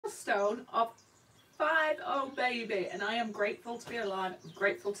milestone of 50 baby, and I am grateful to be alive. I'm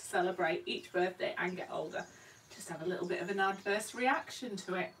grateful to celebrate each birthday and get older. Just have a little bit of an adverse reaction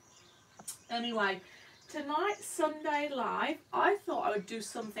to it. Anyway, tonight's Sunday live, I thought I would do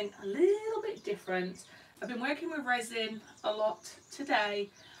something a little bit different. I've been working with resin a lot today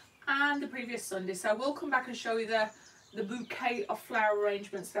and the previous Sunday, so I will come back and show you the bouquet of flower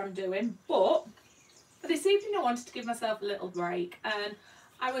arrangements that I'm doing. But for this evening I wanted to give myself a little break, and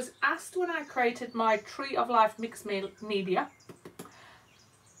I was asked when I created my Tree of Life mixed media,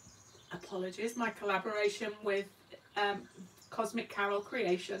 apologies, my collaboration with Cosmic Carol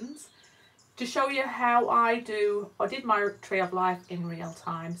Creations, to show you how I did my Tree of Life in real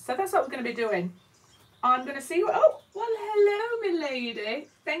time. So that's what we're going to be doing. I'm going to see what, oh, well, hello, my lady.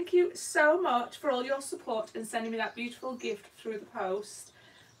 Thank you so much for all your support and sending me that beautiful gift through the post.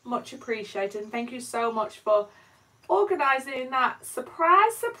 Much appreciated. And thank you so much for organising that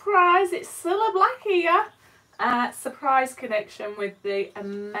surprise, it's Cilla Black here. Surprise connection with the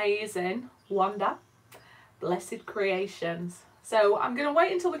amazing Wanda Blessed Creations. So I'm going to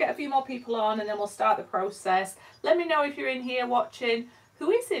wait until we get a few more people on and then we'll start the process. Let me know if you're in here watching.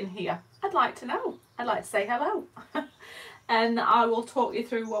 Who is in here? I'd like to know. I'd like to say hello. And I will talk you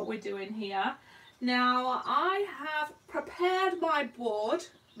through what we're doing here. Now, I have prepared my board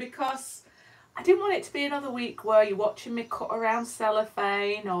because I didn't want it to be another week where you're watching me cut around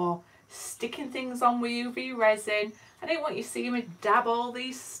cellophane or sticking things on with UV resin. I didn't want you seeing me dab all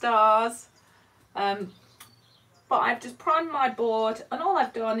these stars. But I've just primed my board, and all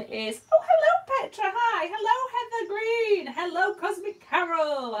I've done is, oh, hello Petra, hi, hello Heather Green, hello Cosmic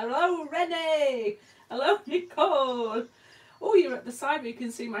Carol, hello Renee, hello Nicole. Oh, you're at the side where you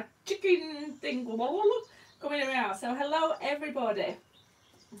can see my chicken thing coming around. So hello everybody,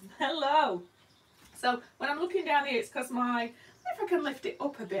 hello. So when I'm looking down here, it's because if I can lift it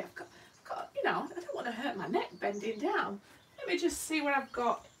up a bit, I've got, you know, I don't want to hurt my neck bending down. Let me just see what I've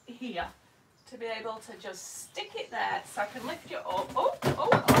got here to be able to just stick it there so I can lift you up.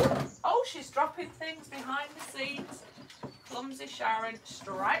 Oh, she's dropping things behind the scenes. Clumsy Sharon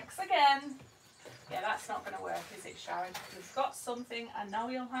strikes again. Yeah, that's not going to work, is it, Sharon? You've got something. I know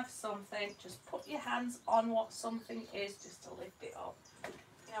you'll have something. Just put your hands on what something is just to lift it up.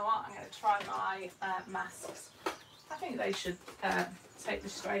 You know what? I'm going to try my masks. I think they should take the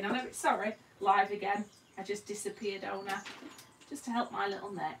strain on it. Sorry, live again. I just disappeared, owner. Just to help my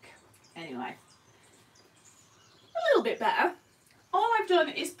little neck. Anyway, a little bit better. All I've done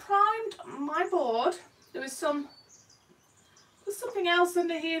is primed my board. There's something else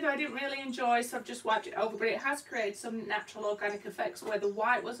under here that I didn't really enjoy, so I've just wiped it over, but it has created some natural organic effects where the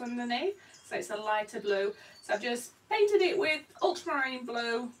white was underneath, so it's a lighter blue. So I've just painted it with ultramarine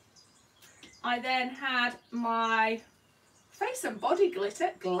blue. I then had my face and body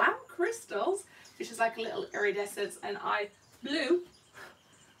glitter, Glam Crystals, which is like a little iridescence, and I blew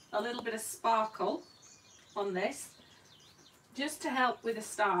a little bit of sparkle on this just to help with the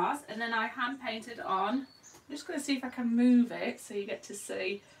stars, and then I hand painted on. I'm just going to see if I can move it so you get to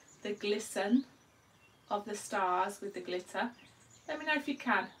see the glisten of the stars with the glitter. Let me know if you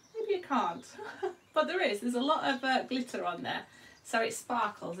can. Maybe you can't, but there's a lot of glitter on there, so it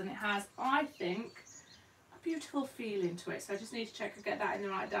sparkles and it has, I think, a beautiful feeling to it. So I just need to check I get that in the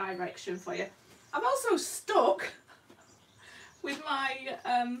right direction for you. I'm also stuck with my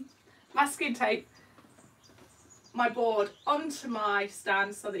masking tape my board onto my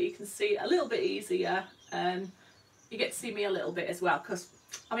stand so that you can see a little bit easier, and you get to see me a little bit as well, because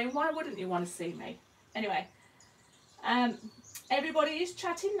I mean, why wouldn't you want to see me? Anyway, everybody is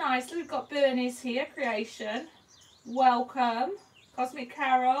chatting nicely. We've got Bernie's here, Creation, welcome. Cosmic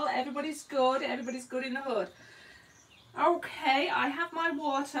Carol, everybody's good in the hood. Okay, I have my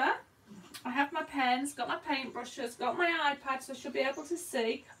water, I have my pens, got my paintbrushes, got my iPad, so I should be able to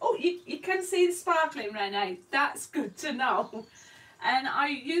see. Oh, you can see the sparkling, Renee. That's good to know. And I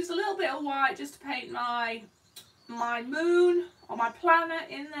used a little bit of white just to paint my moon or my planet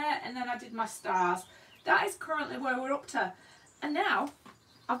in there, and then I did my stars. That is currently where we're up to. And now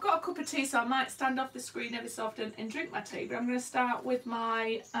I've got a cup of tea, so I might stand off the screen every so often and drink my tea, but I'm going to start with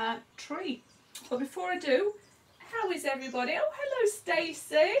my tree. But before I do, how is everybody? Oh, hello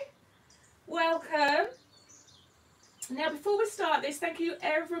Stacey. Welcome. Now, before we start this, thank you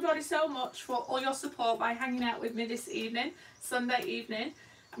everybody so much for all your support by hanging out with me this evening, Sunday evening.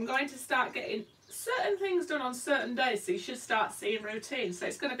 I'm going to start getting certain things done on certain days, so you should start seeing routines. So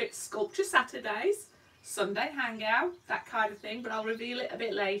it's going to be sculpture Saturdays, Sunday hangout, that kind of thing, but I'll reveal it a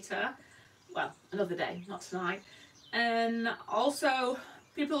bit later. Well, another day, not tonight. And also,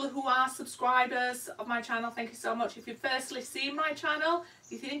 people who are subscribers of my channel, thank you so much. If you've firstly seen my channel,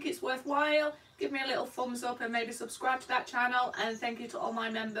 If you think it's worthwhile, give me a little thumbs up and maybe subscribe to that channel. And thank you to all my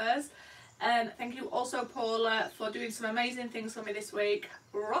members. And thank you also, Paula, for doing some amazing things for me this week.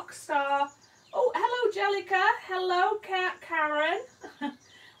 Rockstar. Oh, hello, Jellica. Hello, Karen.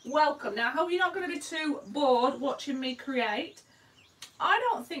 Welcome. Now, I hope you're not going to be too bored watching me create. I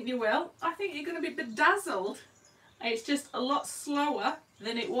don't think you will. I think you're going to be bedazzled. It's just a lot slower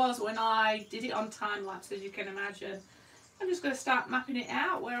than it was when I did it on time lapse, as you can imagine. I'm just going to start mapping it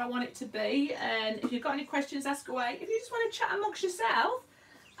out where I want it to be. And if you've got any questions, ask away. If you just want to chat amongst yourself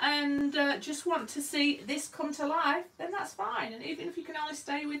and just want to see this come to life, then that's fine. And even if you can only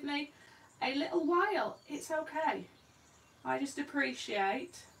stay with me a little while, it's okay. I just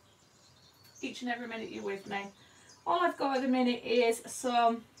appreciate each and every minute you're with me. All I've got at the minute is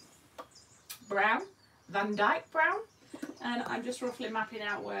some brown, Van Dyke brown, and I'm just roughly mapping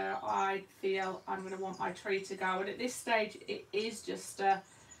out where I feel I'm going to want my tree to go. And at this stage, it is just a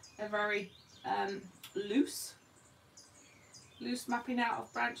very loose mapping out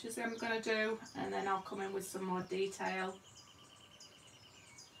of branches that I'm going to do, and then I'll come in with some more detail.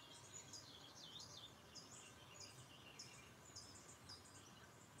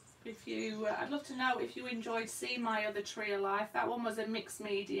 If you, I'd love to know if you enjoyed seeing my other Treeoflife. That one was a mixed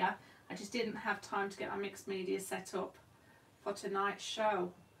media. I just didn't have time to get my mixed media set up for tonight's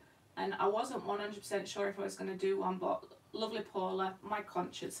show, and I wasn't 100% sure if I was going to do one, but lovely Paula, my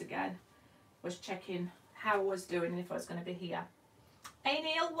conscience again, was checking how I was doing and if I was going to be here. Hey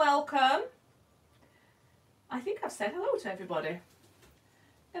Neil, welcome. I think I've said hello to everybody. I'm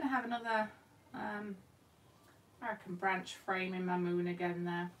going to have another I reckon branch frame in my moon again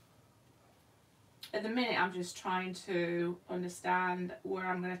there. At the minute I'm just trying to understand where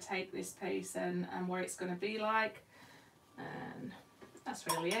I'm going to take this piece and where it's going to be like, and that's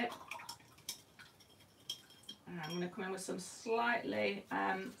really it. And I'm going to come in with some slightly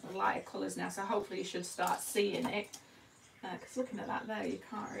lighter colours now, so hopefully you should start seeing it, because looking at that there you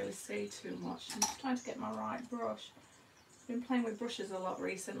can't really see too much. I'm just trying to get my right brush. I've been playing with brushes a lot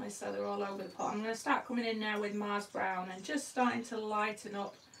recently, so they're all over the pot. I'm going to start coming in now with Mars Brown and just starting to lighten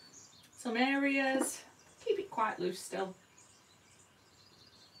up some areas. Keep it quite loose still.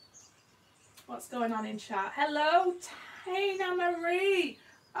 What's going on in chat? Hello, Tina Marie.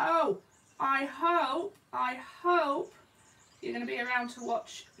 Oh, I hope you're going to be around to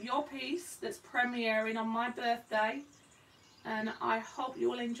watch your piece that's premiering on my birthday, and I hope you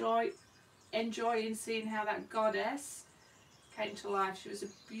will enjoying seeing how that goddess came to life. She was a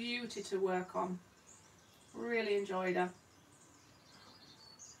beauty to work on. Really enjoyed her.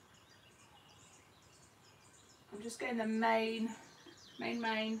 I'm just getting the main.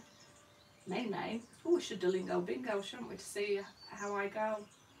 Oh, we should do lingo bingo, shouldn't we, to see how I go.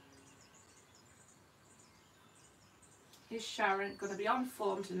 Is Sharon going to be on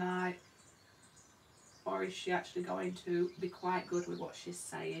form tonight, or is she actually going to be quite good with what she's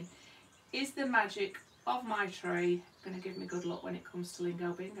saying? Is the magic of my tree going to give me good luck when it comes to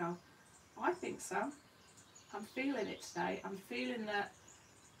lingo bingo? I think so. I'm feeling it today. I'm feeling that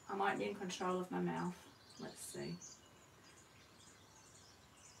I might be in control of my mouth. Let's see.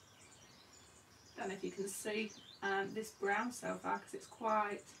 Don't know if you can see this brown so far, because it's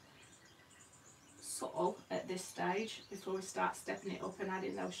quite subtle at this stage before we start stepping it up and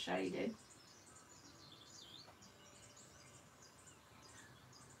adding those shading.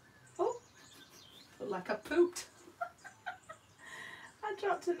 Oh, look like I pooped. I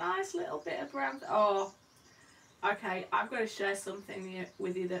dropped a nice little bit of brown. Oh, okay, I've got to share something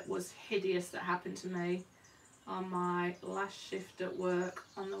with you that was hideous that happened to me on my last shift at work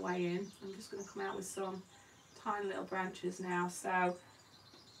on the way in. I'm just going to come out with some tiny little branches now. So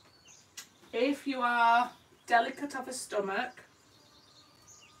if you are delicate of a stomach,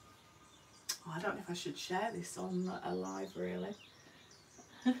 oh, I don't know if I should share this on a live really.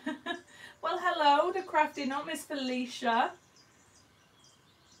 Well, hello, the crafty nut, Miss Felicia.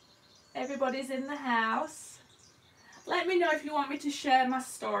 Everybody's in the house. Let me know if you want me to share my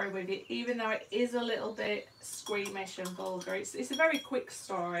story with you, even though it is a little bit squeamish and vulgar. It's a very quick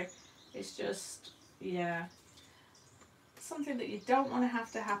story. It's just, yeah, something that you don't want to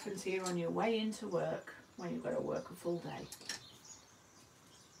have to happen to you on your way into work when you've got to work a full day.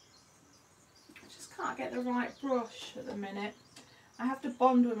 I just can't get the right brush at the minute. I have to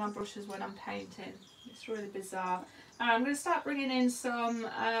bond with my brushes when I'm painting. It's really bizarre. I'm going to start bringing in some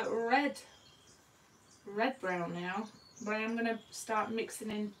red brown now, but I'm going to start mixing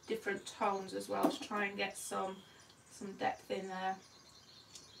in different tones as well to try and get some depth in there.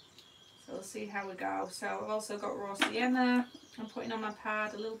 So we'll see how we go. So I've also got raw sienna I'm putting on my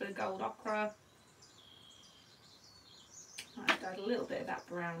pad, a little bit of gold ochre, I've got a little bit of that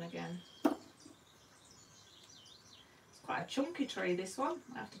brown again. It's quite a chunky tree, this one.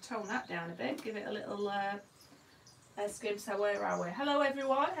 I have to tone that down a bit, give it a little skim. So where are we? Hello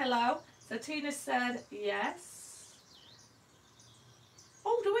everyone, hello. So Tina said yes.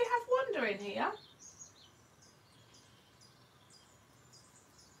 Oh, do we have Wonder in here?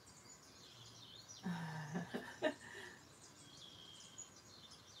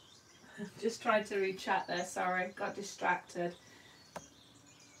 Just tried to read chat there, sorry, got distracted.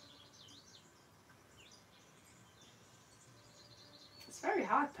 It's very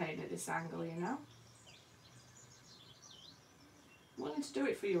hard painting at this angle, you know. I'm willing to do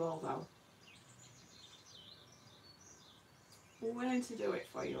it for you all though. I'm willing to do it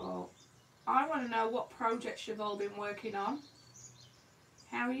for you all. I want to know what projects you've all been working on.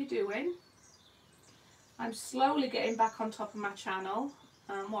 How are you doing? I'm slowly getting back on top of my channel.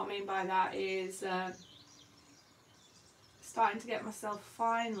 What I mean by that is starting to get myself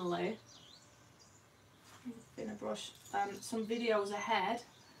finally, in a brush, some videos ahead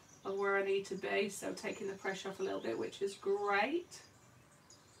of where I need to be, so taking the pressure off a little bit, which is great.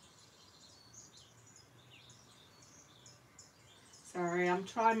 Sorry, I'm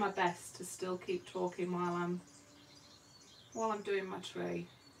trying my best to still keep talking while I'm doing my tree.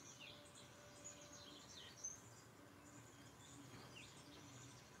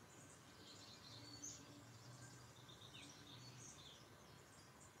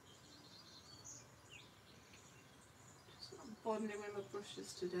 Just not bonding with my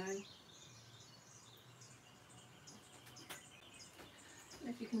brushes today.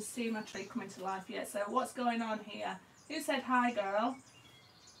 If you can see my tree coming to life yet. So what's going on here? Who said hi, girl?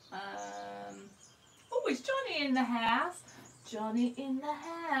 Oh, is Johnny in the house? Johnny in the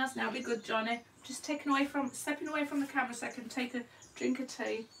house. Now be good, Johnny. Just stepping away from the camera so I can take a drink of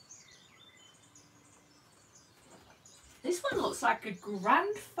tea. This one looks like a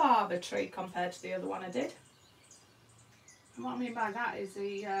grandfather tree compared to the other one I did. And what I mean by that is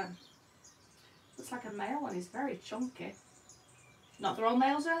he looks like a male one. He's very chunky. Not that all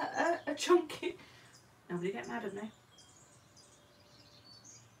males are chunky. Nobody get mad at me.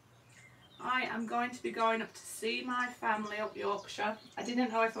 I am going to be going up to see my family up Yorkshire. I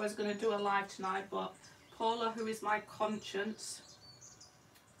didn't know if I was going to do a live tonight, but Paula, who is my conscience,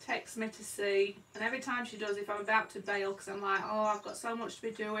 texts me to see, and every time she does, if I'm about to bail because I'm like, oh, I've got so much to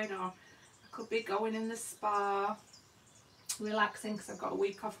be doing, or I could be going in the spa relaxing because I've got a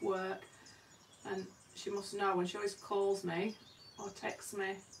week off work, and she must know, and she always calls me or texts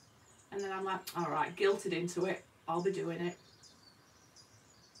me, and then I'm like, alright, guilted into it, I'll be doing it.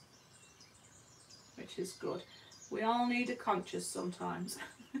 Which is good. We all need a conscience sometimes.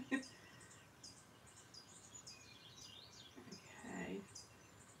 Okay.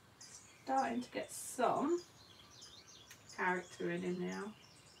 Starting to get some character in him now.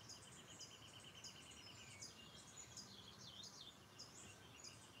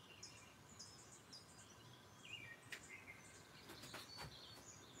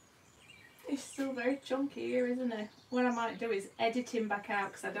 He's still very chunky here, isn't he? What I might do is edit him back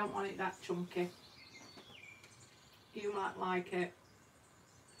out because I don't want it that chunky. You might like it.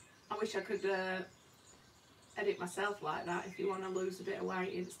 I wish I could edit myself like that. If you want to lose a bit of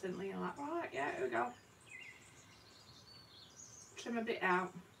weight instantly, you're like, right, yeah, here we go. Trim a bit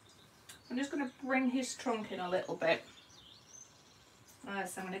out. I'm just going to bring his trunk in a little bit. So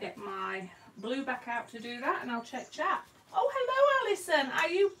I'm going to get my blue back out to do that, and I'll check chat. Oh, hello, Alison. Are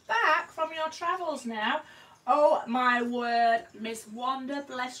you back from your travels now? Oh, my word. Miss Wanda,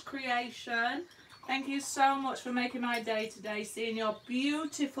 blessed creation. Thank you so much for making my day today, seeing your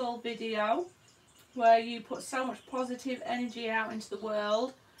beautiful video where you put so much positive energy out into the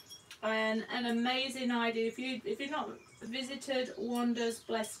world, and an amazing idea. If you've not visited Wanda's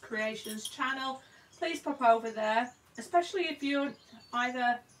Blessed Creations channel, please pop over there, especially if you're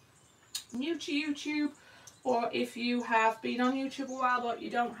either new to YouTube or if you have been on YouTube a while but you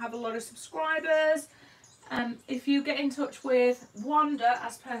don't have a lot of subscribers. If you get in touch with Wanda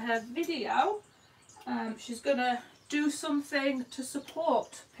as per her video, she's gonna do something to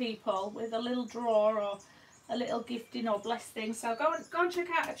support people with a little draw or a little gifting or blessing. So go and check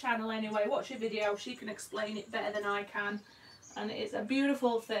out her channel anyway. Watch her video. She can explain it better than I can, and it's a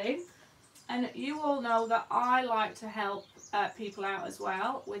beautiful thing. And you all know that I like to help people out as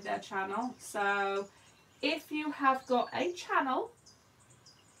well with their channel. So if you have got a channel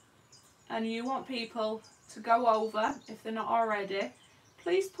and you want people to go over, if they're not already,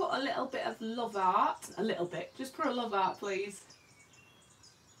 please put a little bit of love art, just put a love art please,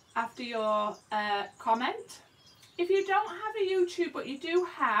 after your comment. If you don't have a YouTube but you do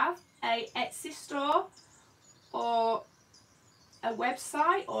have a Etsy store or a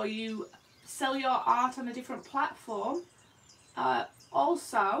website or you sell your art on a different platform,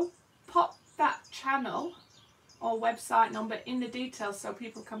 also pop that channel or website number in the details so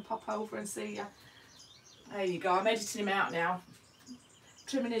people can pop over and see you. There you go, I'm editing him out now,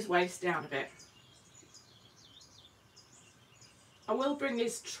 trimming his waist down a bit. I will bring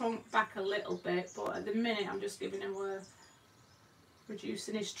his trunk back a little bit, but at the minute I'm just giving him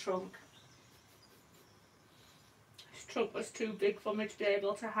reducing his trunk. His trunk was too big for me to be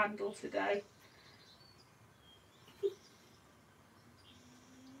able to handle today.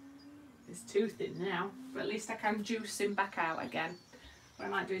 It's too thin now, but at least I can juice him back out again. What I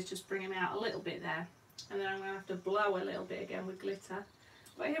might do is just bring him out a little bit there, and then I'm going to have to blow a little bit again with glitter.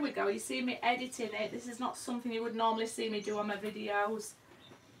 But here we go, you see me editing it. This is not something you would normally see me do on my videos.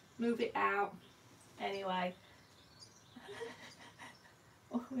 Move it out. Anyway.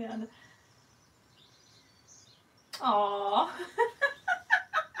 Oh, we are. Aww.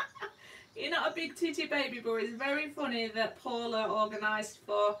 You're not a big titty baby, but it's very funny that Paula organised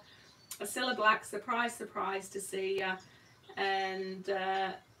for a Cilla Black surprise to see you, and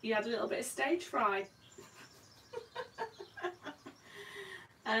you had a little bit of stage fright.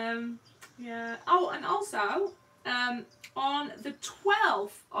 Yeah. Oh, and also on the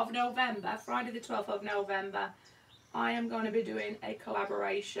 12th of November, Friday the 12th of November, I am going to be doing a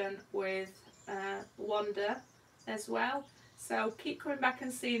collaboration with Wanda as well. So keep coming back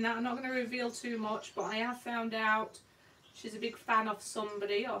and seeing that. I'm not going to reveal too much, but I have found out she's a big fan of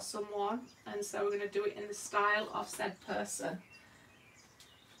somebody or someone, and so we're going to do it in the style of said person.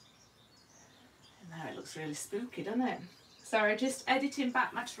 And now it looks really spooky, doesn't it? Sorry, just editing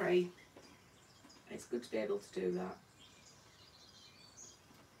back my tree. It's good to be able to do that.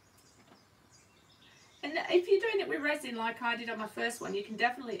 And if you're doing it with resin like I did on my first one, you can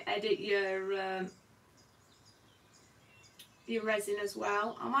definitely edit your resin as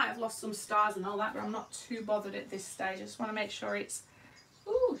well. I might have lost some stars and all that, but I'm not too bothered at this stage. I just want to make sure it's,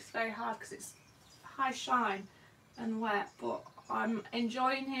 ooh, it's very hard because it's high shine and wet, but I'm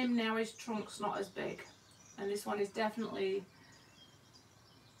enjoying him now. His trunk's not as big, and this one is definitely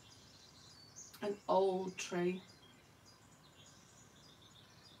an old tree.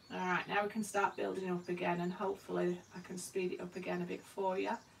 Alright, now we can start building up again, and hopefully I can speed it up again a bit for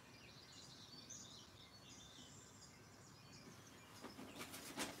you.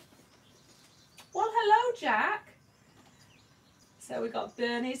 Well, hello Jack. So we got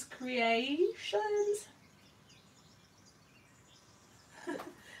Bernie's Creations.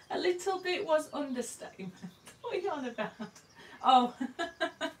 A little bit was understatement. What are you on about? Oh,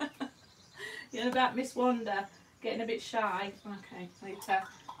 you're on about Miss Wanda getting a bit shy. Okay, I need to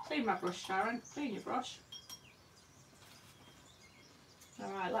clean my brush, Sharon. Clean your brush.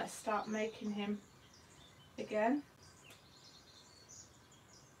 Alright, let's start making him again.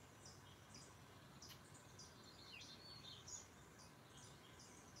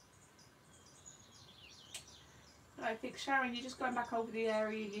 I think, Sharon, you're just going back over the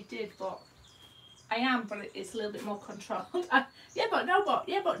area you did, but I am, but it's a little bit more controlled. Yeah, but no, but.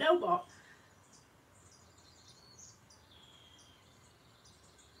 Yeah, but no, but.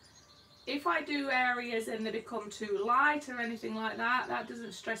 If I do areas and they become too light or anything like that, that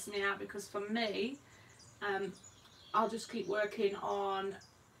doesn't stress me out, because for me, I'll just keep working on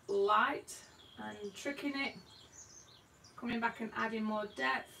light and tricking it, coming back and adding more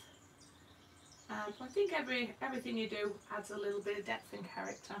depth. I think everything you do adds a little bit of depth and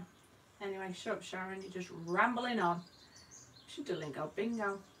character. Anyway, shut up, Sharon, you're just rambling on. Shoodalingo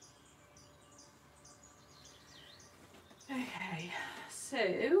bingo. Okay,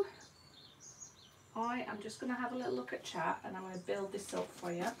 so I am just going to have a little look at chat, and I'm going to build this up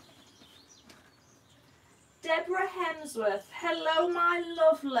for you. Deborah Hemsworth, hello my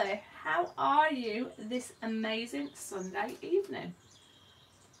lovely. How are you this amazing Sunday evening?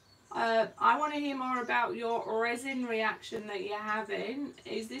 I want to hear more about your resin reaction that you're having.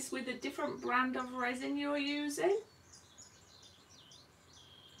 Is this with a different brand of resin you're using?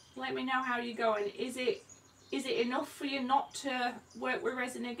 Let me know how you're going. Is it enough for you not to work with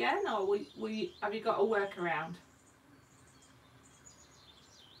resin again, or have you got a workaround?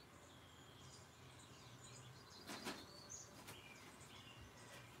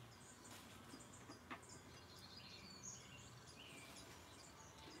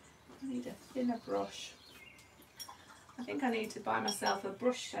 I need a thinner brush. I think I need to buy myself a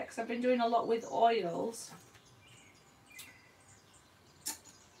brush set, because I've been doing a lot with oils.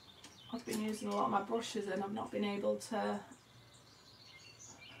 I've been using a lot of my brushes and I've not been able to.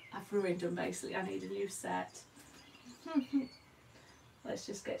 I've ruined them basically. I need a new set. Let's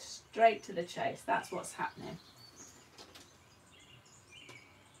just get straight to the chase. That's what's happening.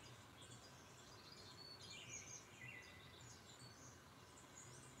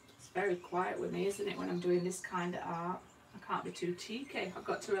 very quiet with me, isn't it, when I'm doing this kind of art? I can't be too cheeky. I've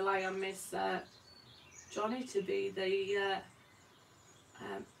got to rely on Miss Johnny to be the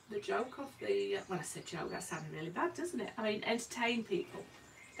joke of the... when I said joke, that sounded really bad, doesn't it? I mean, entertain people.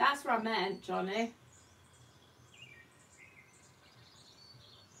 That's what I meant, Johnny.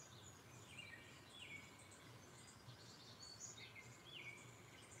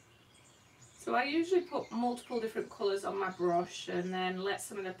 So I usually put multiple different colours on my brush and then let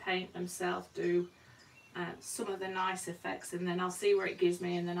some of the paint themselves do some of the nice effects, and then I'll see where it gives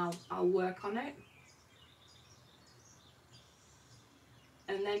me, and then I'll work on it.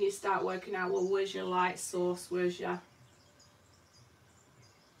 And then you start working out, well, where's your light source, where's your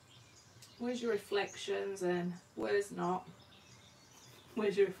reflections, and where's not.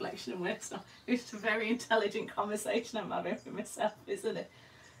 Where's your reflection and where's not. It's a very intelligent conversation I'm having with myself, isn't it?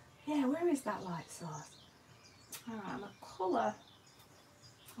 Yeah, where is that light source? Alright, my colour.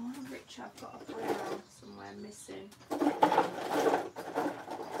 I wonder which I've got a brown somewhere missing.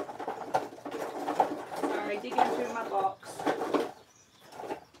 Sorry, digging through my box. I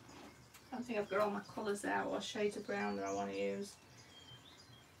don't think I've got all my colours out or shades of brown that I want to use.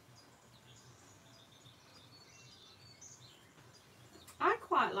 I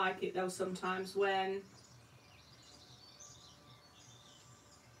quite like it though sometimes when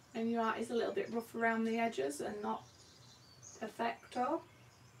your art is a little bit rough around the edges and not perfecto.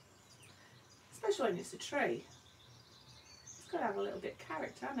 Especially when it's a tree. It's got to have a little bit of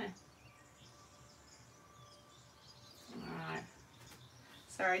character, hasn't it? Alright.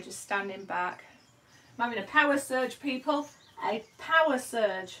 Sorry, just standing back. I'm having a power surge, people. A power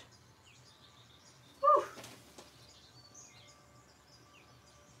surge. Whew.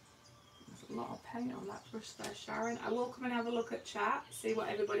 There's a lot of paint on that brush there, Sharon. I will come and have a look at chat, see what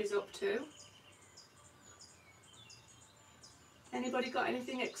everybody's up to. Anybody got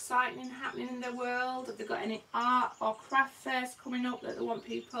anything exciting happening in their world? Have they got any art or craft fairs coming up that they want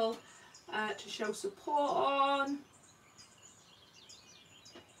people to show support on?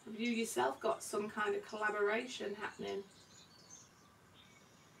 Have you yourself got some kind of collaboration happening?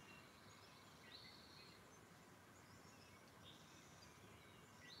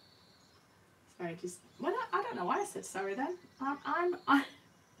 Sorry, just... well, I don't know why I said sorry then. I've got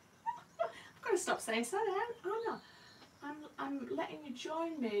to stop saying sorry. I'm not. I'm letting you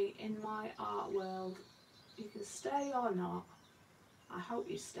join me in my art world. You can stay or not. I hope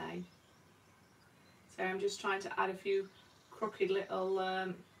you stay. So I'm just trying to add a few crooked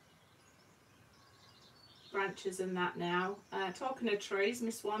little branches and that now. Talking of trees,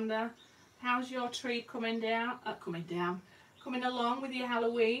 Miss Wanda, how's your tree coming along with your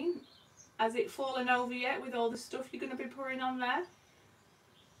Halloween? Has it fallen over yet with all the stuff you're going to be pouring on there?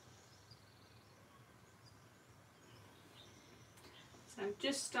 So I'm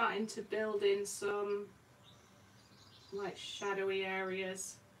just starting to build in some like shadowy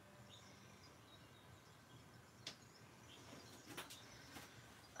areas.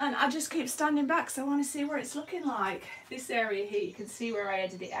 And I just keep standing back because I want to see what it's looking like. This area here, you can see where I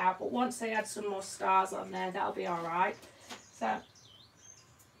edited it out, but once I add some more stars on there, that'll be alright. So,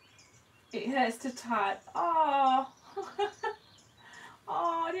 it hurts to type. Oh,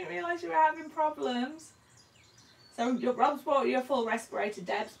 oh, I didn't realise you were having problems. So Rob's bought you a full respirator,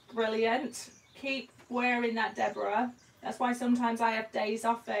 Debs. Brilliant. Keep wearing that, Deborah. That's why sometimes I have days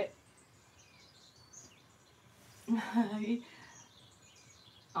off it.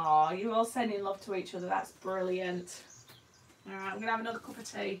 Oh, you're all sending love to each other. That's brilliant. Alright, I'm going to have another cup of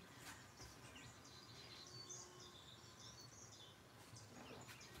tea.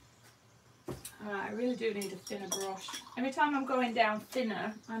 Alright, I really do need a thinner brush. Every time I'm going down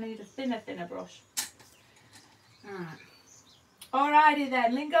thinner, I need a thinner brush. Alright. Alrighty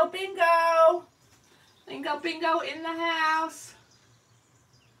then, Lingo Bingo! Lingo Bingo in the house!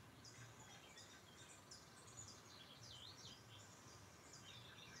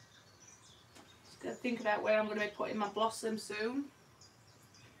 Just gotta think about where I'm going to be putting my blossom soon.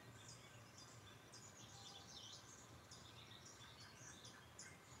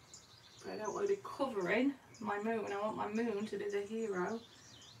 But I don't want to be covering my moon. I want my moon to be the hero.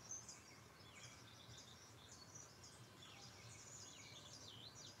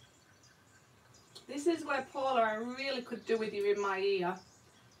 This is where, Paula, I really could do with you in my ear.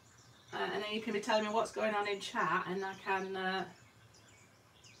 And then you can be telling me what's going on in chat, and I can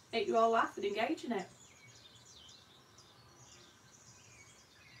make you all laugh and engage in it.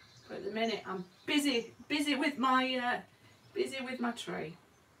 But at the minute, I'm busy with my tree.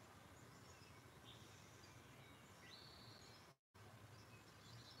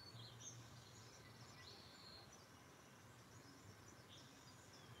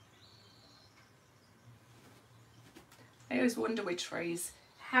 I always wonder with trees,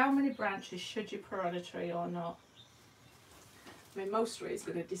 how many branches should you put on a tree or not? I mean, most trees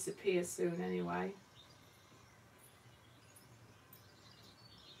are going to disappear soon anyway.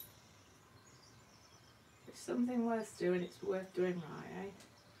 If it's something worth doing, it's worth doing right,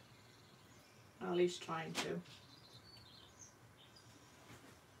 eh? Or at least trying to.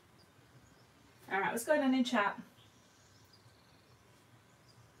 Alright, what's going on in chat?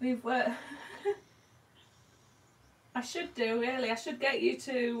 We've I should do really. I should get you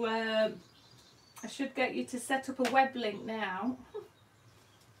to set up a web link now.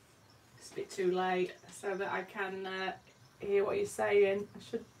 It's a bit too late, so that I can hear what you're saying. I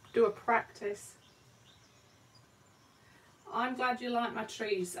should do a practice. I'm glad you like my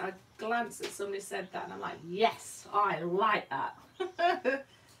trees. I glanced at somebody said that and I'm like, yes, I like that. Okay.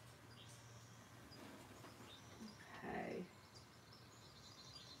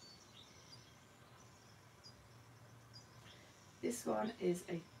 This one is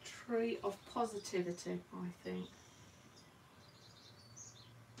a tree of positivity, I think.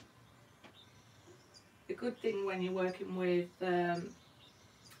 The good thing when you're working with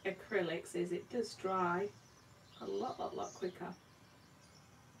acrylics is it does dry a lot quicker,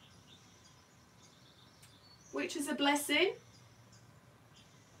 which is a blessing.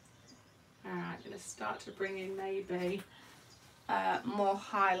 Alright, I'm going to start to bring in maybe more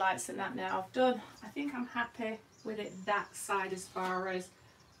highlights than that now. I think I'm happy with it that side as far as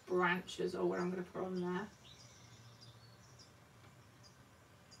branches or what I'm going to put on there.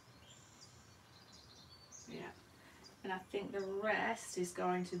 Yeah, and I think the rest is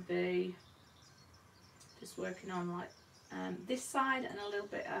going to be just working on like this side and a little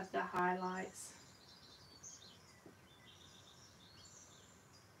bit of the highlights.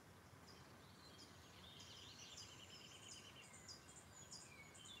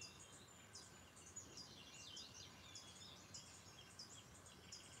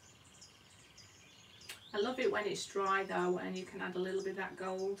 I love it when it's dry though, and you can add a little bit of that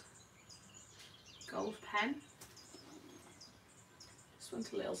gold pen. Just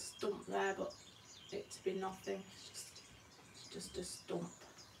want a little stump there, but it to be nothing. It's just a stump.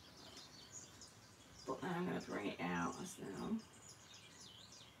 But then I'm going to bring it out as now.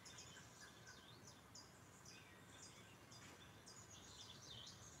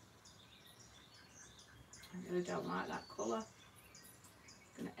 I really don't like that colour.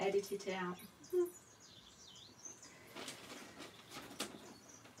 I'm going to edit it out.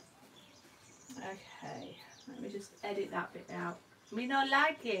 Okay, let me just edit that bit out. Me not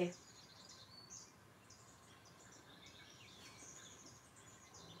like it.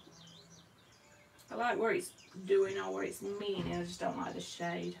 I like where it's doing or where it's meaning, I just don't like the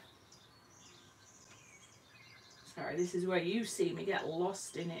shade. Sorry, this is where you see me get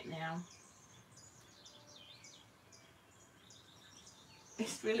lost in it now.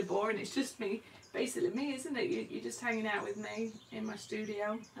 It's really boring, it's just me, basically me, isn't it? You're just hanging out with me in my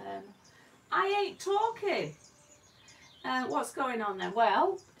studio. I ain't talking. What's going on then?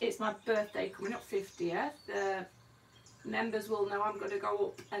 Well, it's my birthday coming up, 50th. Members will know I'm going to go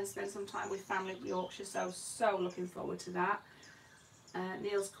up and spend some time with family in Yorkshire, so looking forward to that.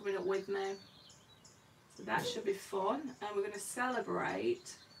 Neil's coming up with me, so that should be fun. And we're going to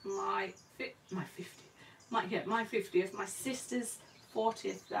celebrate my 50th, my sister's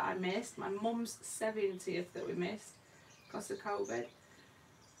 40th that I missed, my mum's 70th that we missed because of COVID.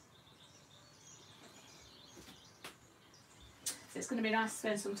 So it's going to be nice to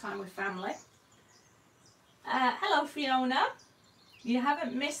spend some time with family. Hello Fiona, you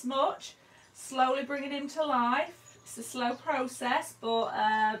haven't missed much. Slowly bringing him to life. It's a slow process, but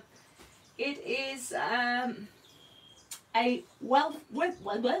it is a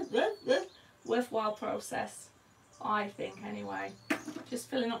worthwhile process, I think anyway. Just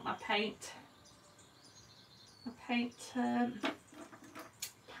filling up my paint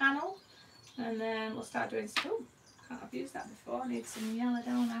panel, and then we'll start doing some. I've used that before. I need some yellow,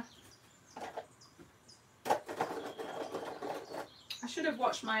 don't I? I should have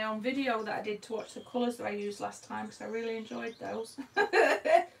watched my own video that I did to watch the colours that I used last time, because I really enjoyed those.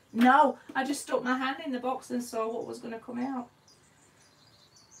 No, I just stuck my hand in the box and saw what was going to come out.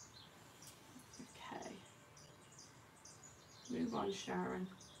 Okay. Move on, Sharon.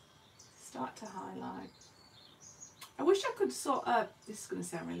 Start to highlight. I wish I could sort of, this is going to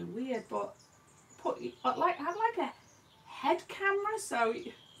sound really weird, but have like a head camera, so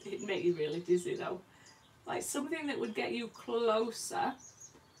it'd make you really dizzy though. Like something that would get you closer,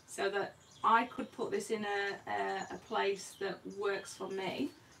 so that I could put this in a place that works for me,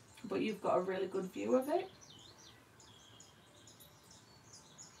 but you've got a really good view of it.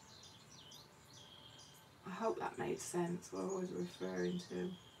 hope that made sense, what I was referring to.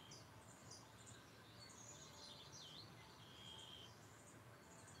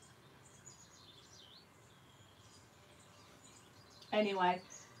 Anyway,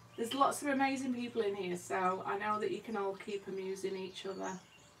 there's lots of amazing people in here, so I know that you can all keep amusing each other.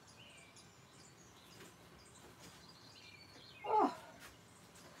 Oh,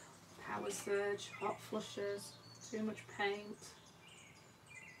 power surge, hot flushes, too much paint.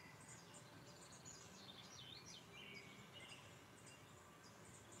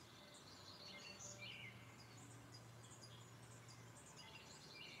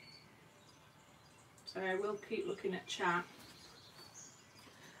 So I will keep looking at chat.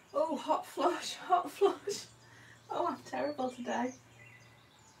 Oh, hot flush, hot flush. Oh, I'm terrible today.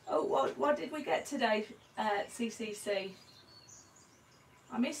 Oh, what did we get today, CCC?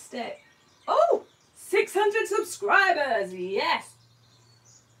 I missed it. Oh, 600 subscribers, yes.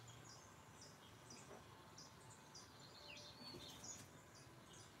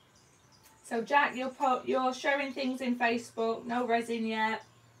 So Jack, you're sharing things in Facebook, no resin yet.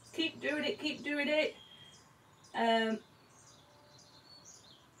 Keep doing it, keep doing it.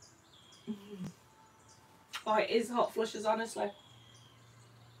 Oh, it is hot flushes, honestly.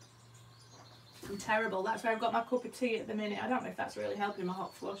 I'm terrible. That's where I've got my cup of tea at the minute. I don't know if that's really helping my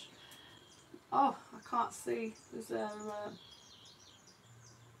hot flush. Oh, I can't see. There's a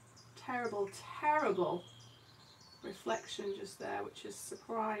terrible, terrible reflection just there, which is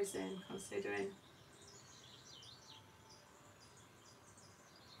surprising considering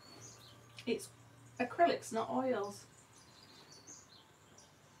it's acrylics, not oils.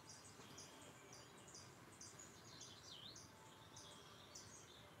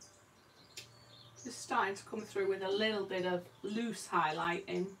 Just starting to come through with a little bit of loose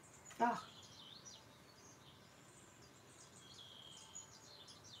highlighting. Oh.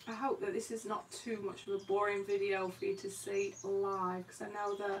 I hope that this is not too much of a boring video for you to see live, because I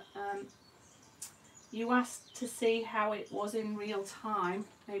know that you asked to see how it was in real time.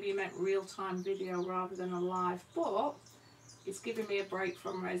 Maybe you meant real time video rather than a live, but it's giving me a break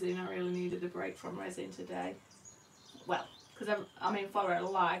from resin. I really needed a break from resin today. Well, because I'm in for it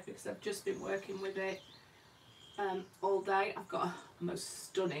live because I've just been working with it all day. I've got a most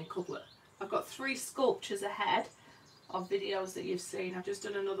stunning couple of, I've got 3 sculptures ahead of videos that you've seen. I've just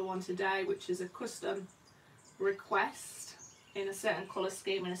done another one today, which is a custom request in a certain colour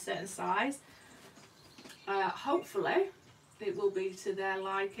scheme and a certain size. Hopefully it will be to their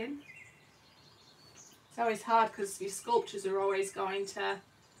liking. It's always hard because your sculptures are always going to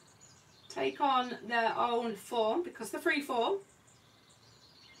take on their own form because they're free form.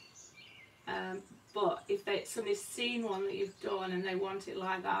 But if somebody's seen one that you've done and they want it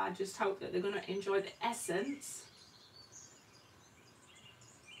like that, I just hope that they're going to enjoy the essence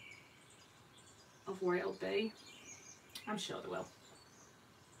of where it'll be. I'm sure they will.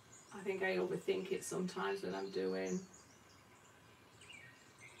 I think I overthink it sometimes when I'm doing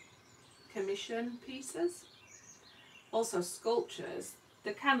commission pieces. Also sculptures,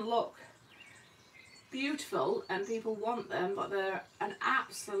 they can look beautiful and people want them, but they're an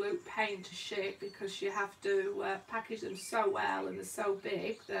absolute pain to ship because you have to package them so well and they're so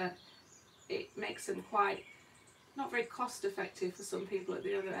big that it makes them quite not very cost effective for some people at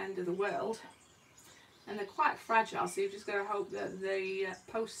the other end of the world, and they're quite fragile, so you've just got to hope that the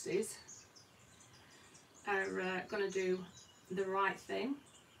posties are going to do the right thing.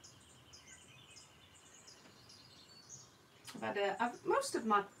 Most of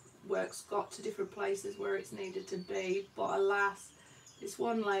my work's got to different places where it's needed to be, but alas, this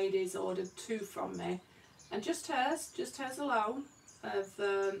one lady's ordered 2 from me, and just hers alone have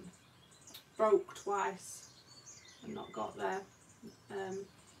broke twice and not got there,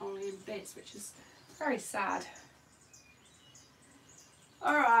 only in bits, which is very sad.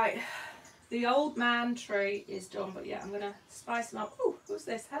 Alright, the old man tree is done, but yeah, I'm going to spice them up. Oh, who's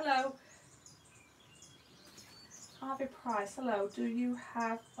this? Hello. Harvey Price, hello. Do you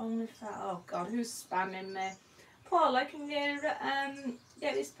have OnlyFans? Oh God, who's spamming me? Paula, can you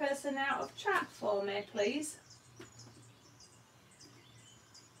get this person out of chat for me, please?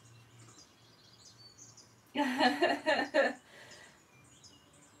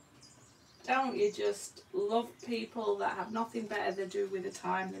 Don't you just love people that have nothing better to do with the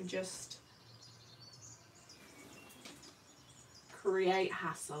time than just create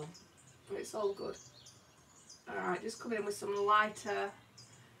hassle? But it's all good. Alright, just come in with some lighter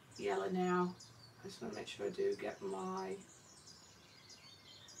yellow now. I just want to make sure I do get my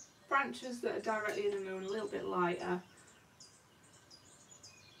branches that are directly in the moon a little bit lighter.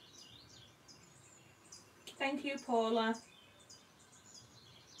 Thank you, Paula.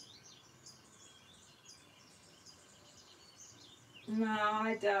 No,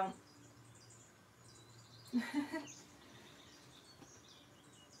 I don't.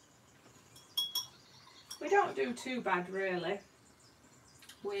 We don't do too bad really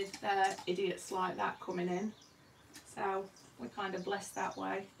with idiots like that coming in, so we're kind of blessed that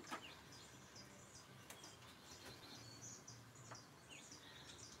way.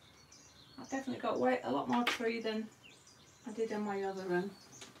 I've definitely got a lot more tree than I did in my other room.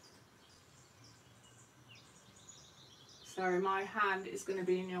 Sorry, my hand is going to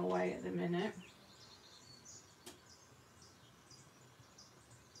be in your way at the minute.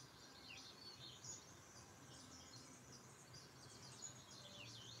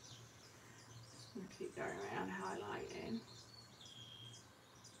 Just going to keep going around highlighting.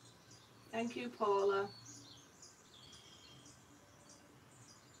 Thank you, Paula.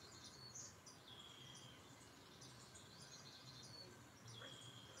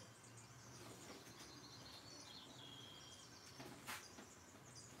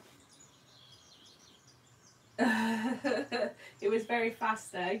 It was very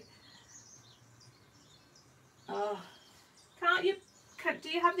fast, eh? Oh, can't you? Do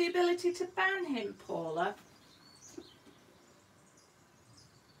you have the ability to ban him, Paula?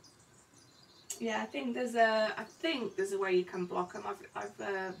 Yeah, I think there's a way you can block him. I've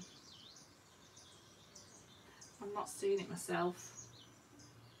not seen it myself.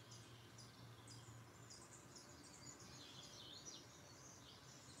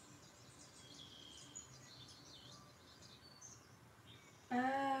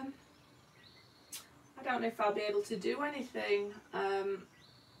 I don't know if I'll be able to do anything.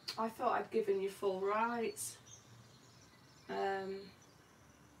 I thought I'd given you full rights.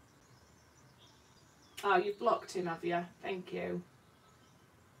 Oh, you've blocked him, have you? Thank you.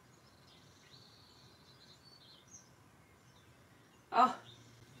 Oh,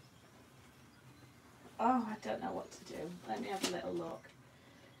 I don't know what to do. Let me have a little look.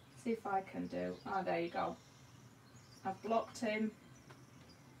 See if I can do. Oh, there you go. I've blocked him.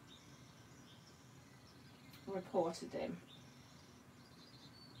 Reported him.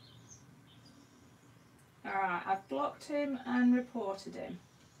 Alright, I've blocked him and reported him.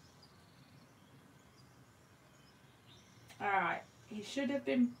 Alright, he should have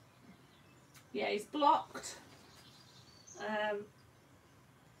been, yeah, he's blocked.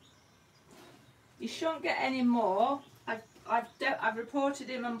 You shouldn't get any more. I've reported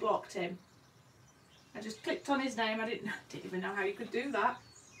him and blocked him. I just clicked on his name. I didn't even know how you could do that.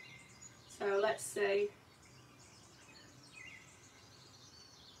 So let's see.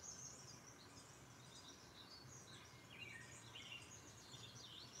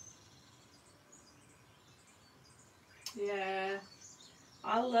 Yeah,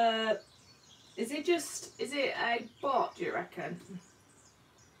 I'll is it a bot, do you reckon?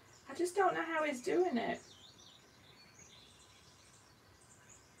 I just don't know how he's doing it.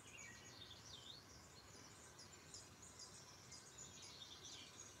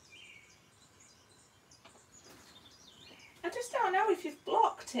 I just don't know, if you've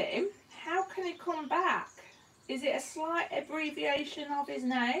blocked him, how can he come back? Is it a slight abbreviation of his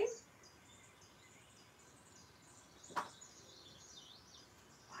name?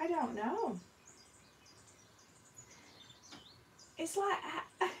 I don't know. It's like,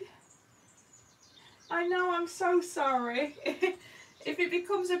 I know, I'm so sorry. If it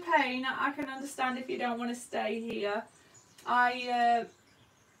becomes a pain, I can understand if you don't want to stay here. I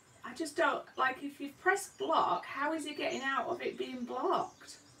just don't, like, if you've pressed block, how is he getting out of it being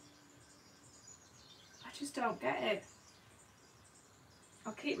blocked? I just don't get it.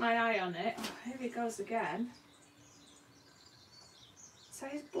 I'll keep my eye on it. Oh, here he goes again. So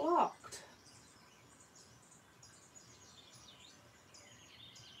he's blocked.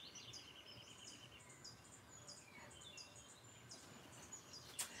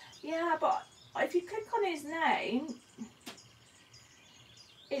 Yeah, but if you click on his name,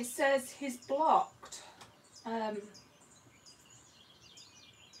 it says he's blocked. I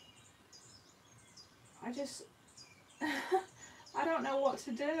just, I don't know what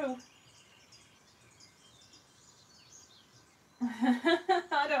to do.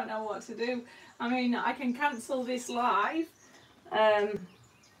 I don't know what to do. I mean, I can cancel this live. I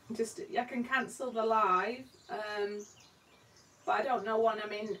can cancel the live. But I don't know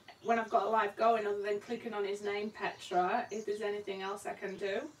when I've got a live going, other than clicking on his name, Petra, if there's anything else I can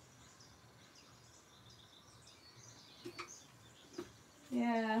do.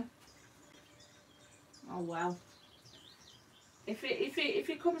 Yeah. Oh well. If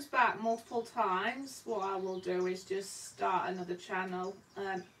it comes back multiple times, what I will do is just start another channel,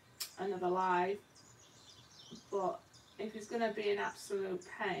 another live. But if it's going to be an absolute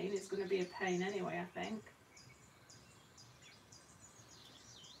pain, it's going to be a pain anyway, I think.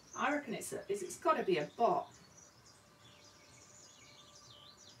 I reckon it's got to be a bot.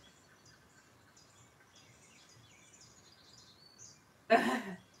 I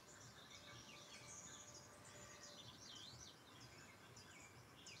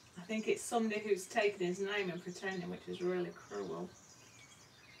think it's somebody who's taken his name and pretending, which is really cruel.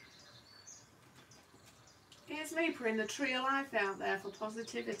 Here's me putting the tree of life out there for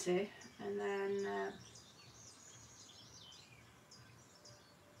positivity, and then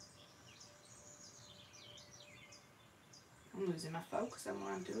I'm losing my focus on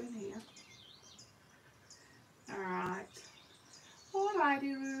what I'm doing here. Alright.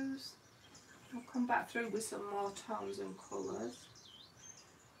 Alrighty, Ruse. I'll come back through with some more tones and colours.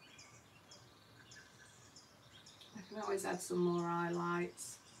 I can always add some more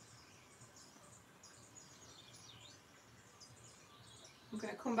highlights. I'm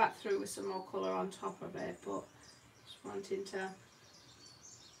going to come back through with some more colour on top of it, but just wanting to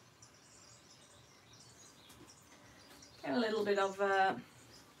get a little bit of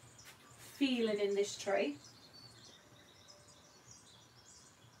feeling in this tree.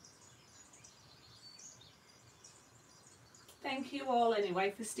 Thank you all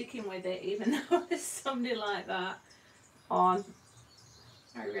anyway for sticking with it, even though there's somebody like that on.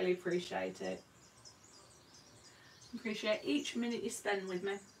 I really appreciate it. Appreciate each minute you spend with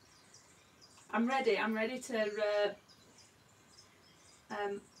me. I'm ready to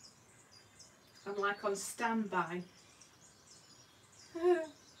I'm like on standby.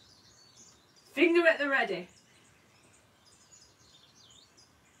 Finger at the ready.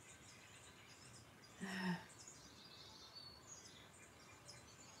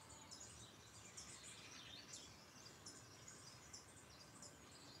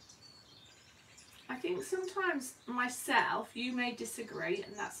 I think sometimes myself, you may disagree,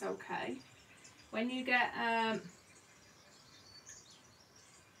 and that's okay. When you get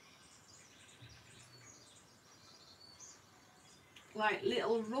like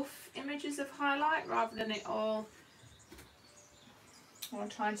little rough images of highlight rather than it all, I'm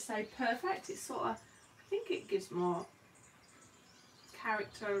trying to say perfect, it's sort of, I think it gives more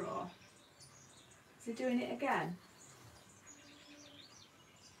character. Or is he doing it again?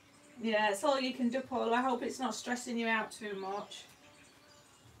 Yeah, it's all you can do, Paul. I hope it's not stressing you out too much.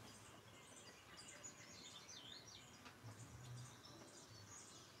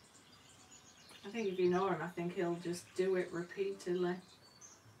 I think if you know him, I think he'll just do it repeatedly.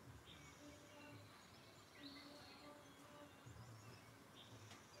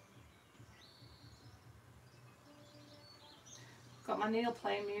 Got my Neil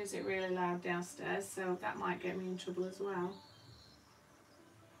playing music really loud downstairs, so that might get me in trouble as well.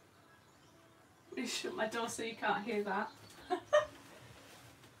 Let me shut my door so you can't hear that.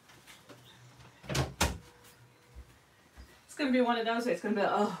 It's going to be one of those where it's going to be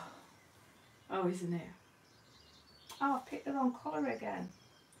like, oh, isn't it? Oh, I picked the wrong colour again.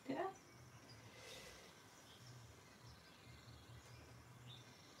 Did I?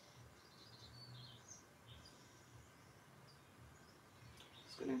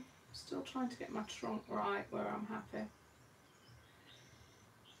 Still trying to get my trunk right where I'm happy.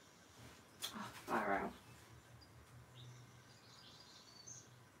 Oh, far out.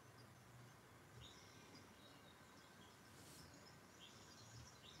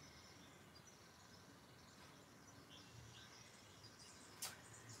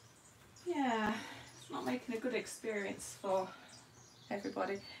 Yeah, it's not making a good experience for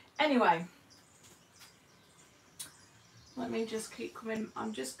everybody. Anyway, let me just keep coming.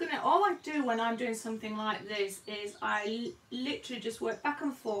 I'm just gonna, all I do when I'm doing something like this is I literally just work back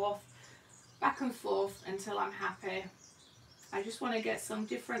and forth until I'm happy. I just want to get some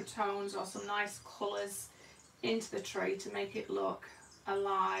different tones or some nice colours into the tree to make it look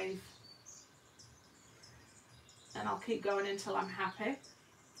alive. And I'll keep going until I'm happy.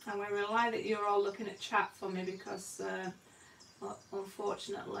 And we rely that you're all looking at chat for me because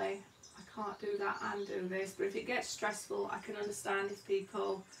unfortunately I can't do that and do this. But if it gets stressful, I can understand if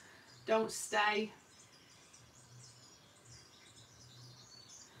people don't stay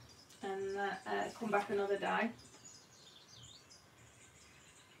and come back another day.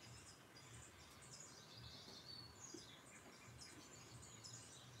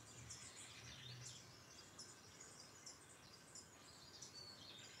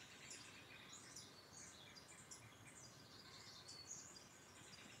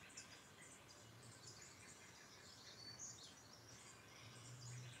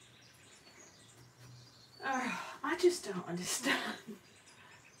 I just don't understand.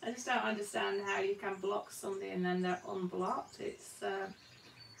 I just don't understand how you can block somebody and then they're unblocked. It's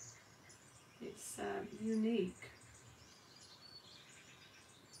unique.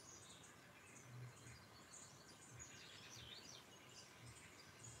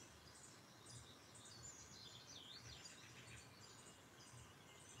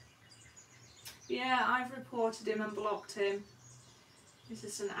 Yeah, I've reported him and blocked him. This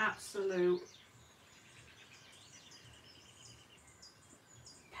is an absolute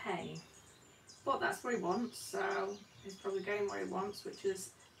pain. But that's what he wants, so he's probably getting what he wants, which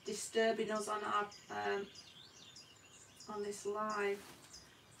is disturbing us on our on this live.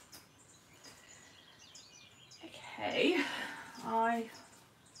 Okay, I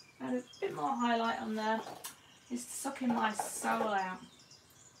add a bit more highlight on there. It's sucking my soul out.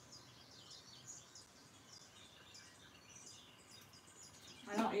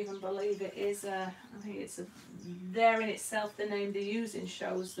 I don't even believe it is I think it's there in itself, the name they're using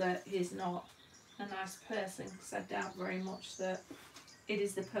shows that he's not a nice person, because I doubt very much that it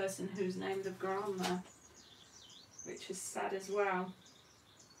is the person whose name they've got on there, which is sad as well.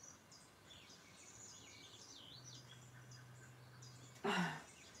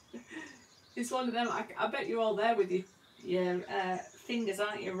 It's one of them, I bet you're all there with your fingers,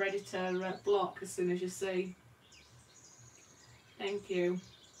 aren't you, ready to block as soon as you see. Thank you.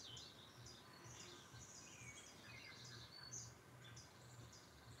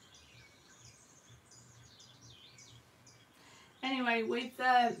 Anyway, with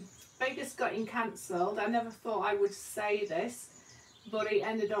Vegas getting cancelled, I never thought I would say this, but it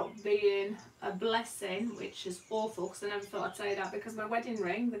ended up being a blessing, which is awful because I never thought I'd say that, because my wedding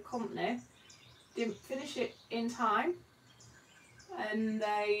ring, the company, didn't finish it in time, and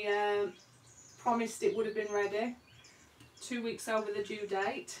they promised it would have been ready 2 weeks over the due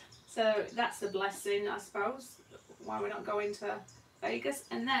date. So that's a blessing, I suppose, why we're not going to Vegas.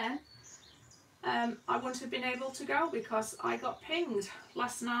 And then I wouldn't have been able to go because I got pinged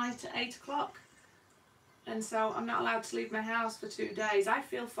last night at 8 o'clock. And so I'm not allowed to leave my house for 2 days. I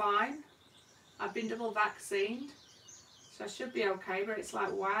feel fine. I've been double vaccinated, so I should be okay. But it's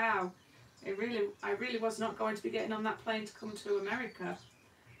like, wow, I really was not going to be getting on that plane to come to America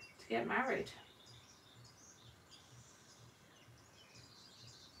to get married.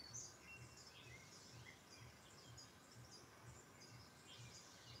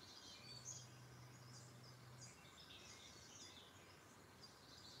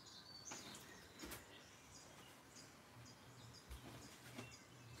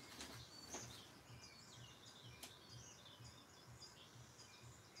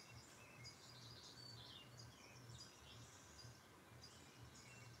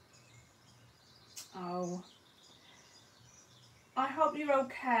 Oh, I hope you're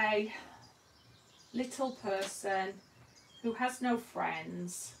okay, little person who has no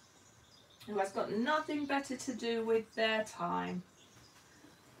friends, who has got nothing better to do with their time.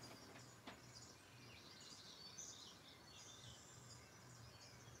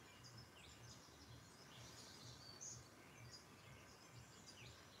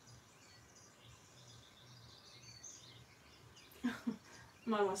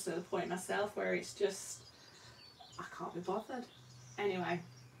 I'm almost at the point myself where it's just, I can't be bothered. Anyway.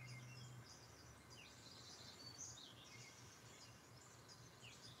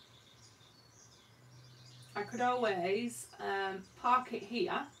 I could always park it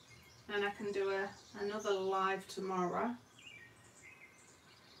here, and I can do another live tomorrow.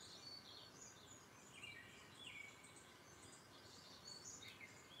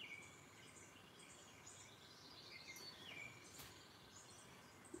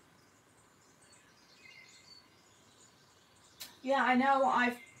 Yeah, I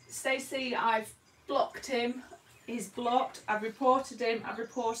know, Stacey, I've blocked him. He's blocked. I've reported him,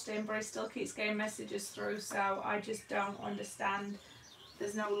 but he still keeps getting messages through, so I just don't understand.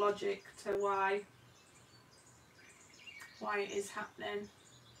 There's no logic to why it is happening.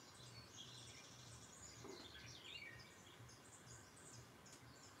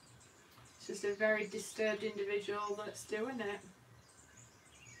 It's just a very disturbed individual that's doing it.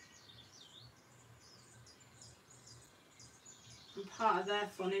 And part of their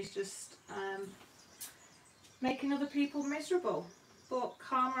fun is just making other people miserable. But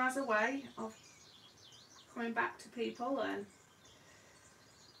karma has a way of coming back to people, and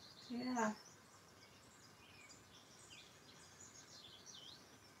yeah.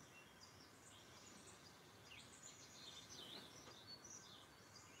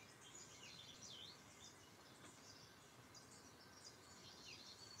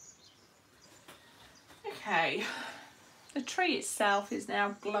 Okay, the tree itself is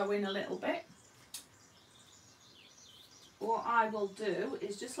now glowing a little bit. What I will do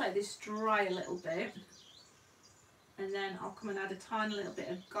is just let this dry a little bit, and then I'll come and add a tiny little bit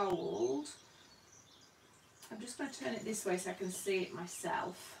of gold. I'm just going to turn it this way so I can see it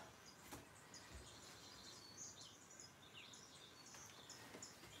myself.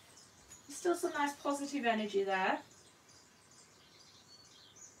 There's still some nice positive energy there.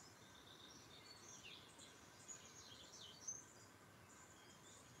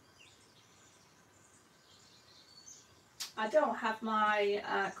 don't have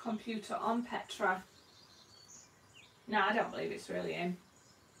my computer on, Petra. No, I don't believe it's really in.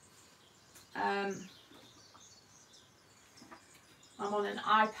 I'm on an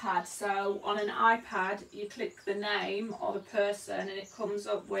iPad, so on an iPad you click the name of a person and it comes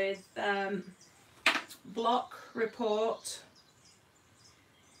up with block report.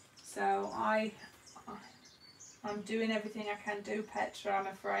 So I'm doing everything I can do, Petra, I'm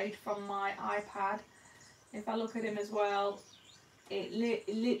afraid, from my iPad. If I look at him as well,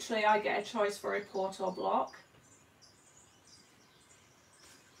 literally I get a choice for report or block.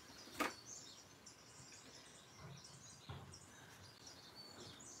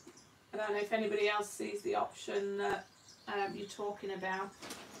 I don't know if anybody else sees the option that you're talking about.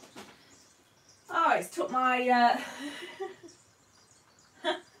 Oh, it's took my... yeah,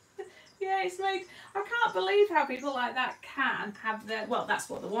 it's made... I can't believe how people like that can have their... Well, that's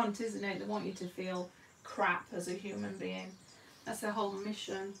what they want, isn't it? They want you to feel crap as a human being. That's their whole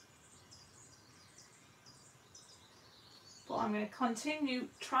mission. But I'm going to continue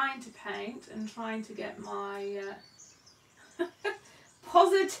trying to paint and trying to get my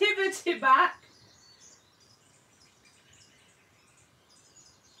positivity back.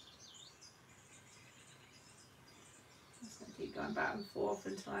 I'm just going to keep going back and forth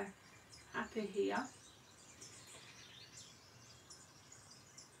until I'm happy here.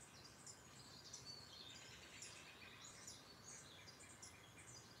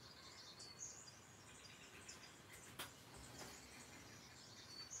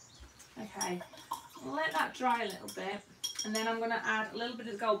 Okay, let that dry a little bit, and then I'm going to add a little bit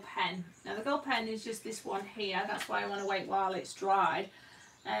of gold pen. Now the gold pen is just this one here, that's why I want to wait while it's dried.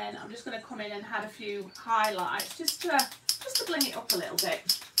 And I'm just going to come in and add a few highlights just to bling it up a little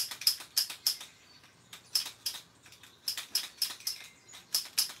bit.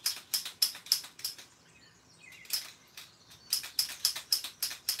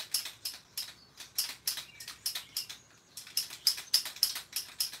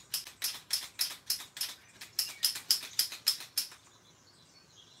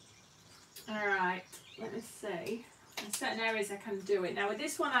 Alright, let me see. In certain areas I can do it. Now with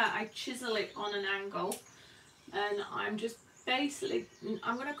this one I chisel it on an angle, and I'm just basically,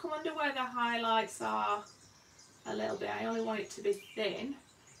 I'm going to come under where the highlights are a little bit. I only want it to be thin,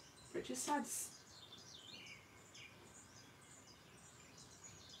 but it just adds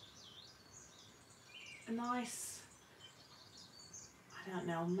a nice, I don't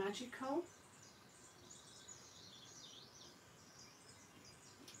know, magical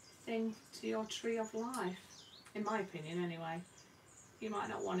thing to your tree of life, in my opinion anyway. You might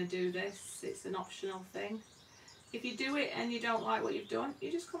not want to do this, it's an optional thing. If you do it and you don't like what you've done,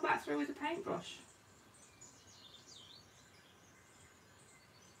 you just come back through with a paintbrush.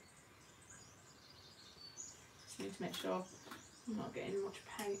 Just need to make sure I'm not getting much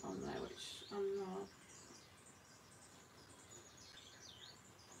paint on there, which I'm not.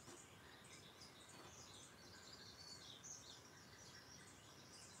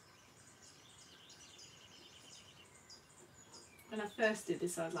 When I first did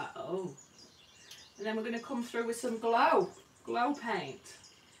this I was like, oh. And then we're going to come through with some glow paint.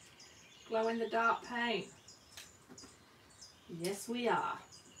 Glow in the dark paint. Yes we are.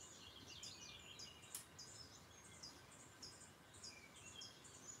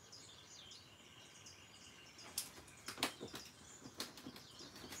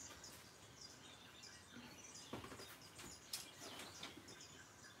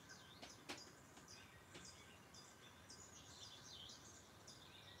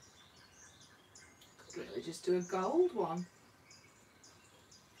 Really just do a gold one.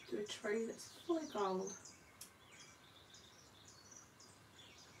 Do a tree that's fully gold.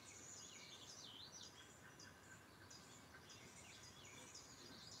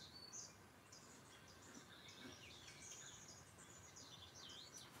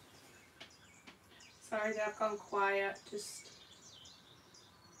 Sorry that I've gone quiet, just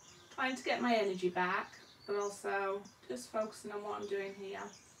trying to get my energy back, but also just focusing on what I'm doing here.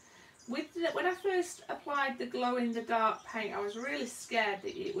 When I first applied the glow in the dark paint, I was really scared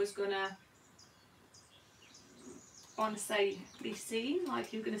that it was gonna, I want to say, be seen,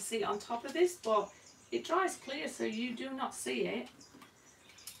 like you're gonna see it on top of this, but it dries clear so you do not see it.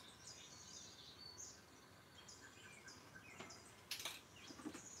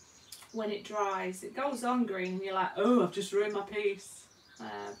 When it dries, it goes on green and you're like, oh, I've just ruined my piece.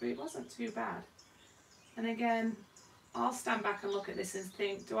 But it wasn't too bad. And again, I'll stand back and look at this and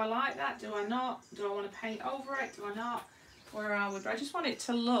think, do I like that? Do I not? Do I want to paint over it? Do I not? Where are we? But I just want it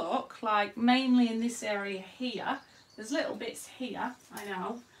to look like, mainly in this area here, there's little bits here, I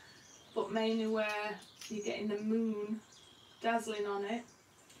know, but mainly where you're getting the moon dazzling on it.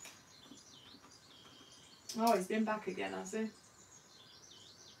 Oh, he's been back again, has he?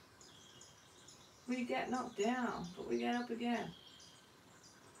 We get knocked down, but we get up again.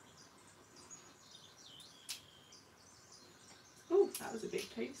 Oh, that was a big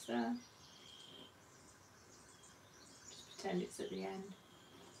piece there. Just pretend it's at the end.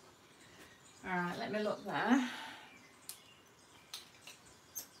 Alright, let me look there. I'll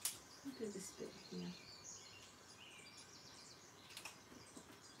do this bit here.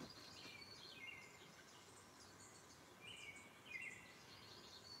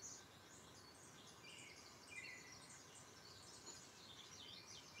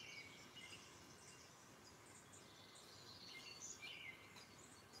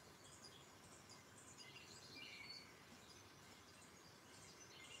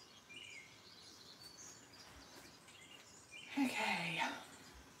 Okay.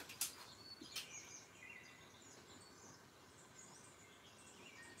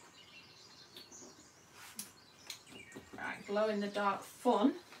 Right, glow in the dark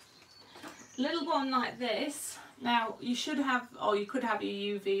fun. Little one like this. Now you should have, or you could have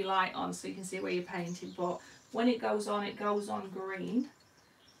your UV light on so you can see where you're painting, but when it goes on green.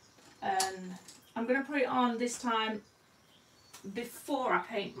 And I'm going to put it on this time before I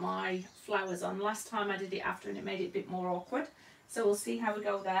paint my flowers on. Last time I did it after and it made it a bit more awkward. So we'll see how we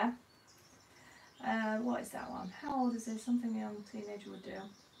go there. What is that one? How old is this? Something a young teenager would do.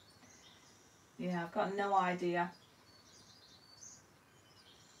 Yeah, I've got no idea.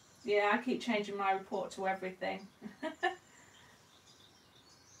 Yeah, I keep changing my report to everything.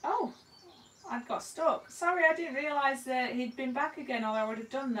 Oh, I've got stuck. Sorry, I didn't realise that he'd been back again, or I would have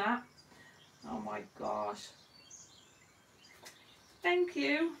done that. Oh my gosh. Thank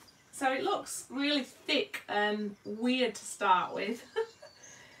you. So it looks really thick and weird to start with.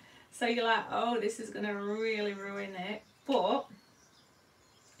 So you're like, oh, this is going to really ruin it. But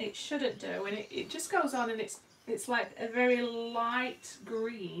it shouldn't do. And it just goes on, and it's like a very light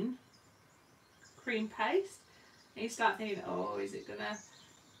green cream paste. And you start thinking, oh, is it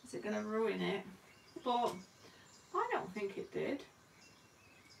gonna ruin it? But I don't think it did.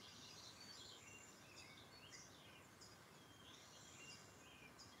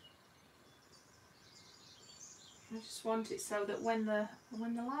 I just want it so that when the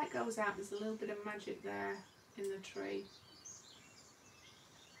light goes out, there's a little bit of magic there in the tree.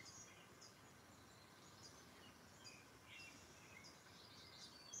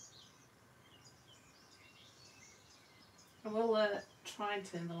 I will try and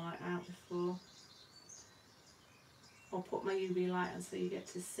turn the light out before, or put my UV light on so you get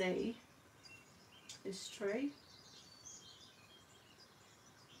to see this tree.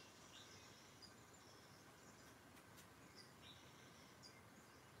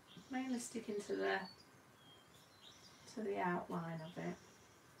 Mainly sticking to the outline of it.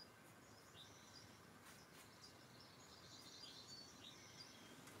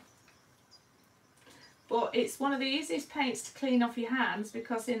 But it's one of the easiest paints to clean off your hands,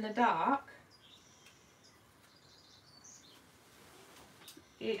 because in the dark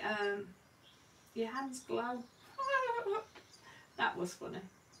it your hands glow. That was funny.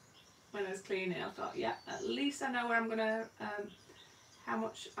 When I was cleaning, I thought, yeah, at least I know where I'm gonna how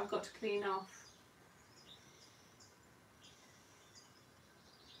much I've got to clean off.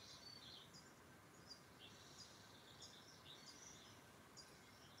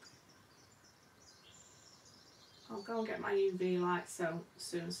 I'll go and get my UV light so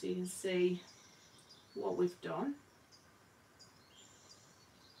soon so you can see what we've done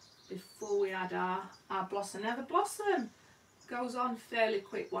before we add our blossom. Now the blossom goes on fairly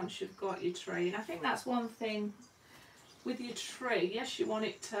quick once you've got your tree, and I think that's one thing with your tree. Yes, you want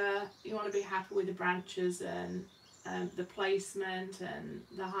to be happy with the branches and the placement and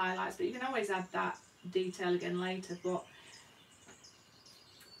the highlights, but you can always add that detail again later. But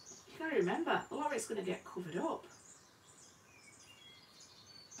you got to remember, a lot of it's going to get covered up.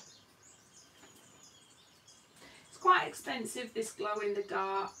 It's quite expensive, this glow in the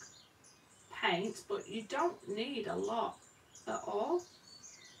dark paint, but you don't need a lot at all.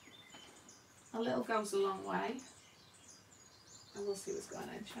 A little goes a long way. And we'll see what's going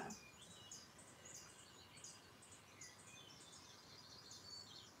on, Sharon.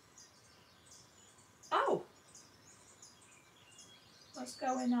 Oh! What's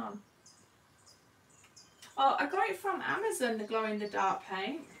going on? Oh, I got it from Amazon, the glow in the dark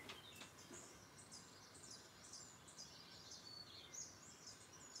paint.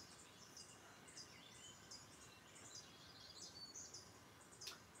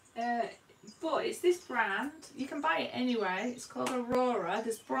 But it's this brand. You can buy it anyway. It's called Aurora.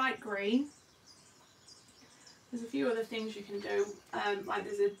 There's bright green, There's a few other things you can do, like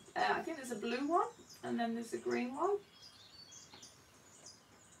there's a, I think there's a blue one, and then there's a green one.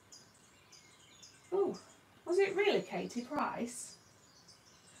 Oh, was it really Katie Price?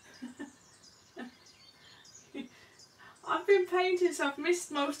 I've been painting, so I've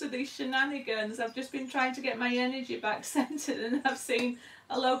missed most of these shenanigans. I've just been trying to get my energy back centred, and I've seen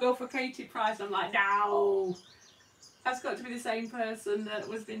a logo for Katie Price. I'm like, no, that's got to be the same person that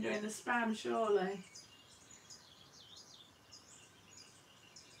was been doing the spam, surely.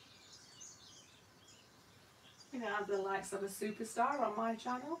 You know, I have the likes of a superstar on my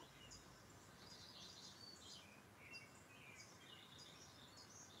channel.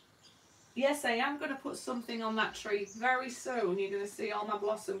 Yes, I am going to put something on that tree very soon. You're going to see all my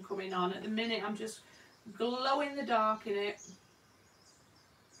blossom coming on. At the minute, I'm just glow in the dark in it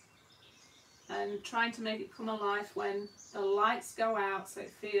and trying to make it come alive when the lights go out, so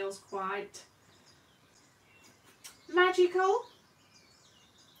it feels quite magical.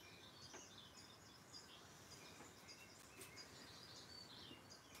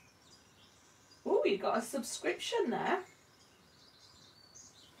 Oh, you got a subscription there.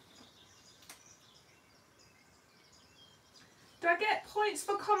 Do I get points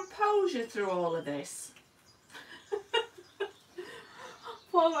for composure through all of this?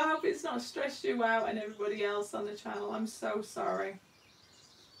 Paul, I hope it's not stressed you out and everybody else on the channel. I'm so sorry.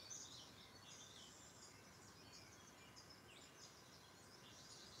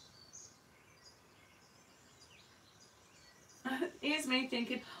 Here's me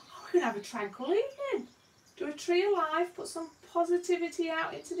thinking, oh, we can have a tranquil evening. Do a tree of life, put some positivity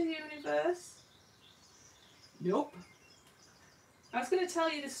out into the universe. Nope. I was going to tell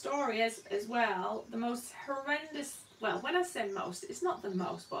you the story as well. The most horrendous, well, when I say most, it's not the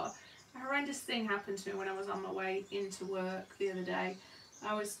most, but a horrendous thing happened to me when I was on my way into work the other day.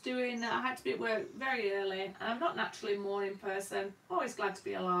 I had to be at work very early, and I'm not naturally a morning person, always glad to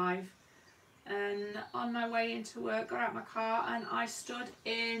be alive. And on my way into work, got out of my car, and I stood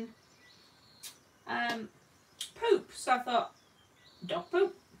in poop. So I thought, dog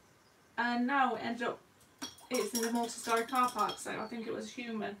poop. And now it ended up, it's in a multi-storey car park, so I think it was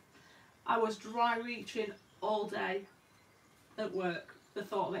human. I was dry reaching all day at work, the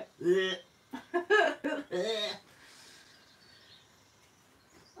thought of it.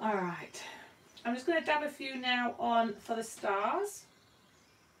 Alright, I'm just going to dab a few now on for the stars.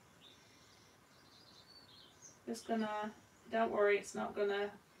 Just gonna, don't worry, it's not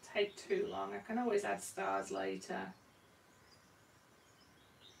gonna take too long. I can always add stars later.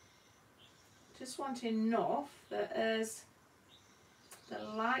 Just want enough that as the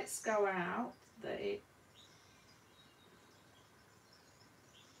lights go out, that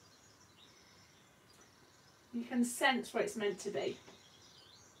you can sense where it's meant to be.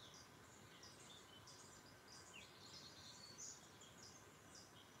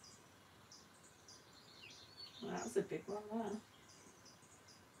 Well, that was a big one there.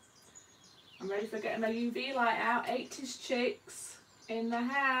 I'm ready for getting my UV light out. 80s chicks in the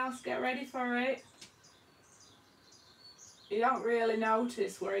house, get ready for it. You don't really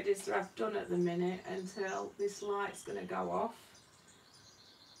notice where it is that I've done at the minute until this light's going to go off.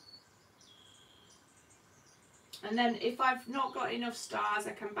 And then if I've not got enough stars,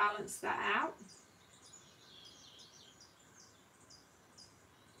 I can balance that out.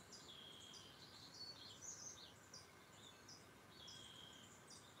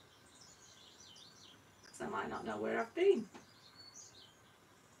 Because I might not know where I've been.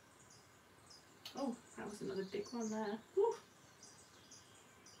 Oh, that was another big one there. Woo.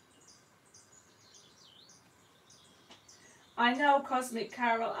 I know, Cosmic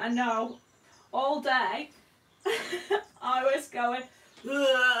Carol, I know. All day I was going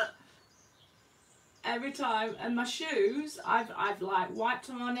ugh, every time, and my shoes, I've like wiped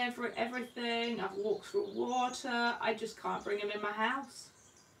them on everything. I've walked through water. I just can't bring them in my house.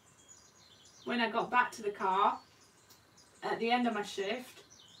 When I got back to the car at the end of my shift,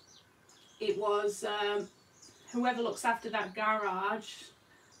 it was whoever looks after that garage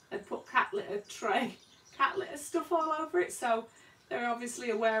had put cat litter stuff all over it, so they're obviously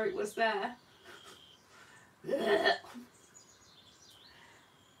aware it was there.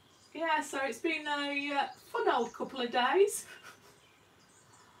 Yeah, so it's been a fun old couple of days.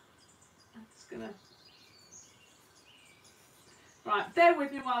 I'm just gonna... Right, bear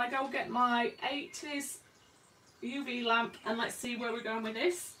with me while I go get my 80s UV lamp and let's see where we're going with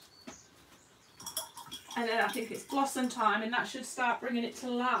this. And then I think it's blossom time, and that should start bringing it to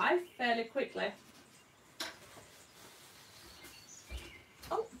life fairly quickly.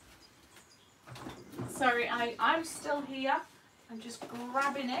 Oh, sorry, I'm still here. I'm just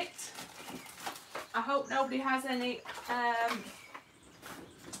grabbing it. I hope nobody has any,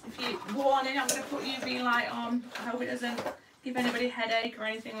 if you warning, I'm going to put UV light on. I hope it doesn't give anybody a headache or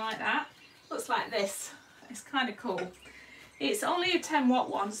anything like that. Looks like this. It's kind of cool. It's only a 10 watt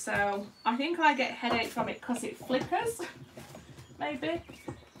one, so I think I get a headache from it because it flickers. Maybe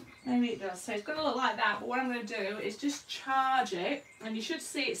it does. So it's going to look like that, but what I'm going to do is just charge it, and you should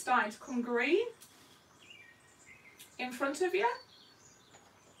see it starting to come green in front of you.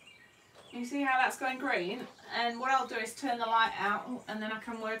 You see how that's going green? And what I'll do is turn the light out, and then I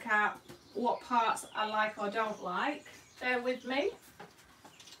can work out what parts I like or don't like. Bear with me.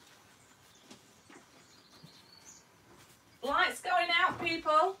 Lights going out,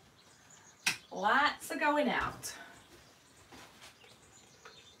 people. Lights are going out.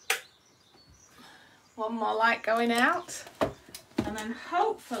 One more light going out. And then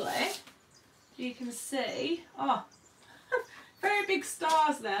hopefully you can see, oh, very big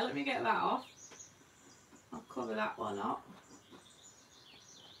stars there. Let me get that off. I'll cover that one up.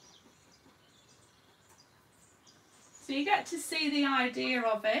 So you get to see the idea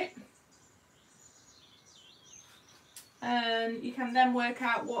of it. And you can then work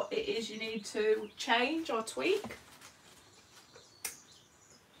out what it is you need to change or tweak.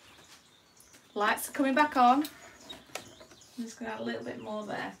 Lights are coming back on. I'm just going to add a little bit more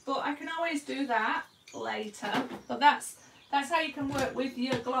there. But I can always do that later. But that's how you can work with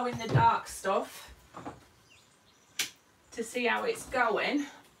your glow in the dark stuff to see how it's going.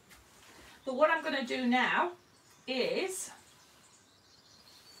 But what I'm going to do now is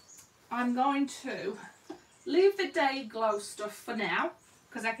I'm going to leave the day glow stuff for now,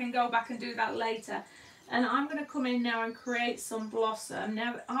 because I can go back and do that later. And I'm going to come in now and create some blossom.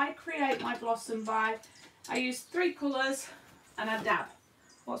 Now I create my blossom by, I use 3 colours and I dab.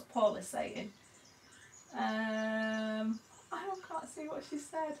 What's Paula saying? I can't see what she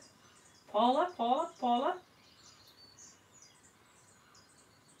said. Paula.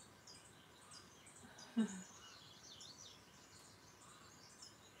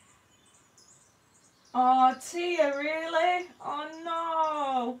 Oh, Tia, really? Oh,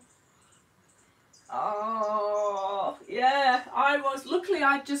 no. Oh, yeah. Luckily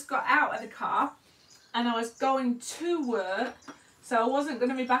I just got out of the car and I was going to work, so I wasn't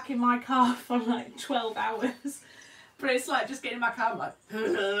going to be back in my car for like 12 hours. But it's like just getting in my car, I'm like,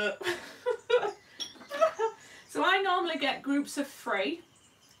 So I normally get groups of 3.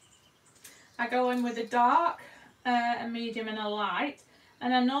 I go in with a dark, a medium and a light.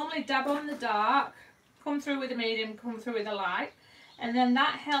 And I normally dab on the dark, come through with a medium, come through with a light. And then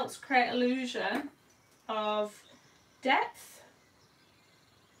that helps create illusion of depth.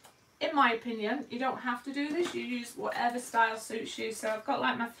 In my opinion, you don't have to do this. You use whatever style suits you. So I've got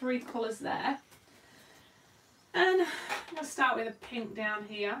like my 3 colours there. And I'm going to start with a pink down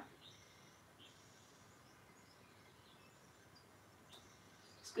here.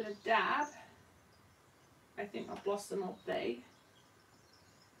 Just going to dab. I think my blossom will be.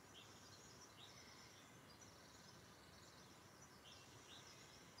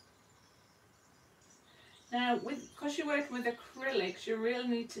 Now, because you're working with acrylics, you really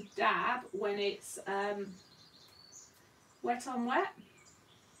need to dab when it's wet on wet,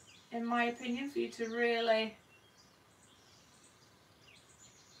 in my opinion, for you to really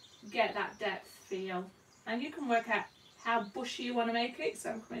get that depth feel. And you can work out how bushy you want to make it. So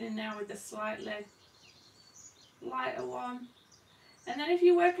I'm coming in now with the slightly lighter one. And then if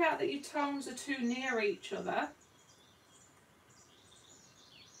you work out that your tones are too near each other,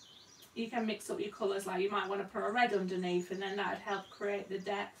 you can mix up your colours. Like you might want to put a red underneath, and then that would help create the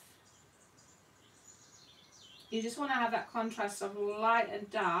depth. You just want to have that contrast of light and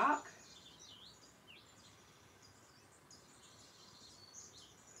dark.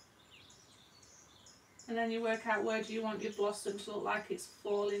 And then you work out where do you want your blossom to look like it's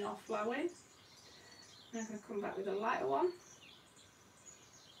falling or flowing. And I'm going to come back with a lighter one.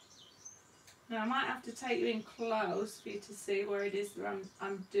 Now I might have to take you in close for you to see where it is that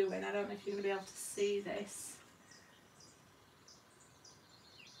I'm doing. I don't know if you're going to be able to see this.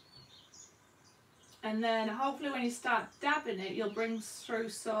 And then hopefully when you start dabbing it, you'll bring through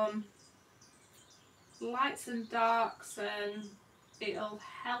some lights and darks, and it'll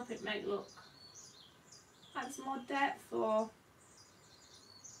help it make look like some more depth or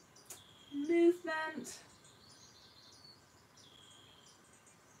movement.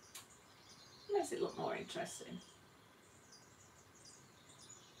 Makes it look more interesting.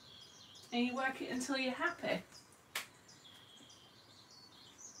 And you work it until you're happy.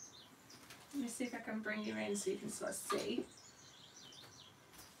 Let me see if I can bring you in so you can sort of see.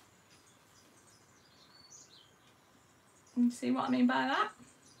 Can you see what I mean by that?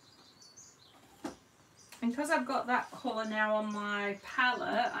 And because I've got that colour now on my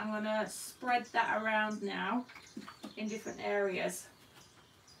palette, I'm going to spread that around now in different areas.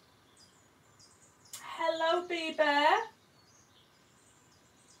 Hello, Bee Bear.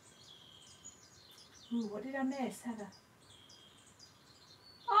 Ooh, what did I miss, Heather?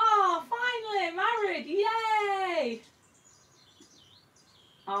 Oh, finally married, yay!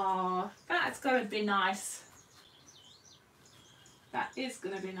 Oh, that's going to be nice. That is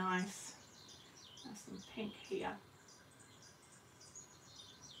going to be nice. There's some pink here.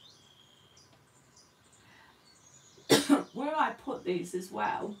 Where I put these as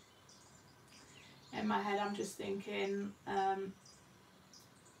well, in my head I'm just thinking,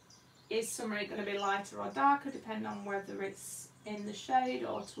 is some of it going to be lighter or darker depending on whether it's in the shade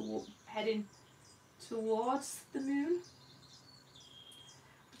or heading towards the moon.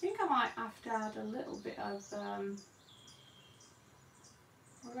 I think I might have to add a little bit of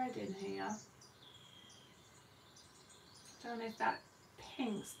red in here. I don't know if that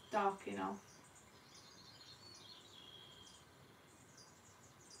pink's dark enough.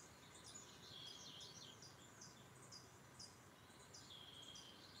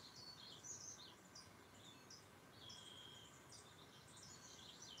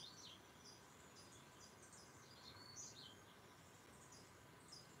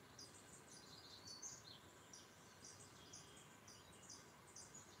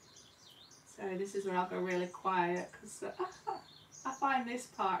 So this is where I'll go really quiet because I find this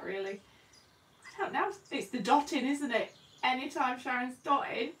part really, I don't know, it's the dotting, isn't it? Anytime Sharon's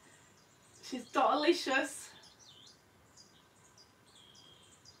dotting, she's dotalicious.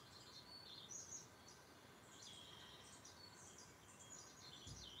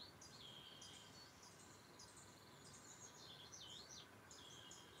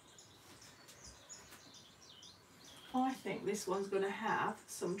 I think this one's going to have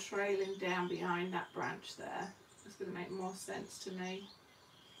some trailing down behind that branch there. It's going to make more sense to me.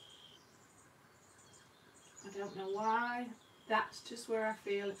 I don't know why. That's just where I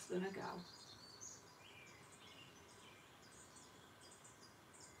feel it's going to go.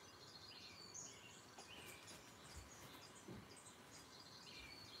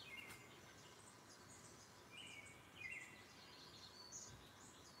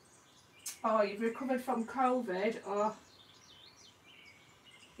 Oh, you've recovered from COVID? Oh,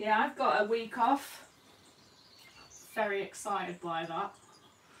 yeah, I've got a week off. Very excited by that.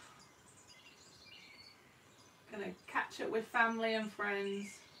 Gonna catch up with family and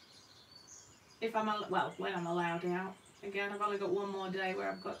friends. If I'm, well, when I'm allowed out. Again, I've only got one more day where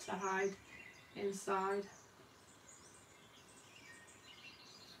I've got to hide inside.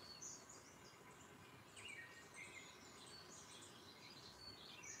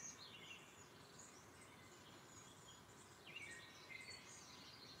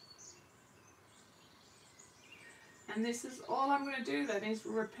 And this is all I'm going to do then, is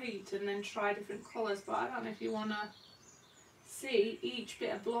repeat and then try different colours. But I don't know if you want to see each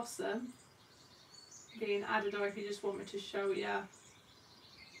bit of blossom being added, or if you just want me to show you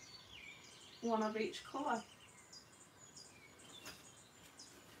one of each colour.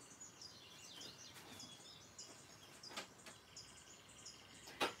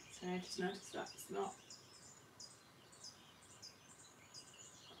 So I just noticed that's not.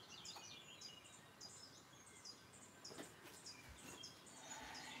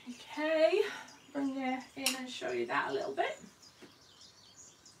 Okay, bring you in and show you that a little bit.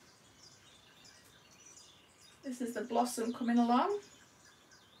 This is the blossom coming along.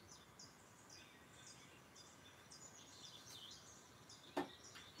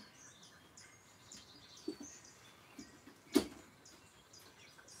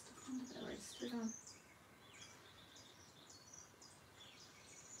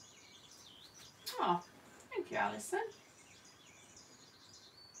 Oh, thank you, Alison.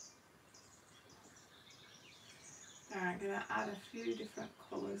 Alright, I'm going to add a few different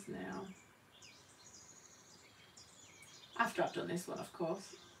colours now. After I've done this one, of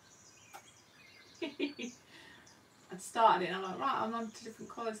course. I'd started it and I'm like, right, I'm on to different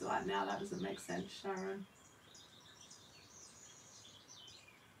colours. Like, now that doesn't make sense, Sharon.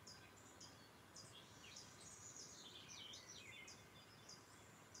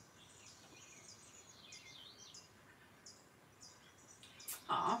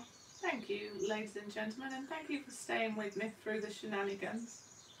 Ah, thank you, ladies and gentlemen, and thank you for staying with me through the shenanigans.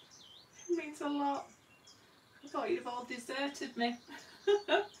 It means a lot. I thought you'd have all deserted me.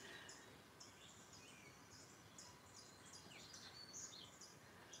 I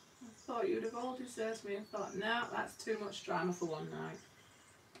thought you'd have all deserted me. I thought, no, that's too much drama for one night.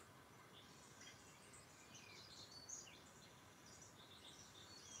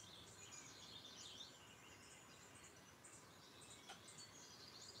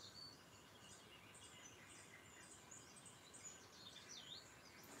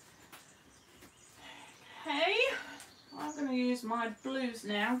 use my blues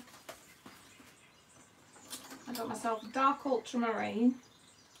now. I got myself a dark ultramarine.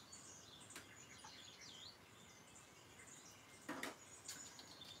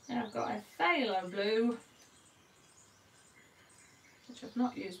 And I've got a phthalo blue, which I've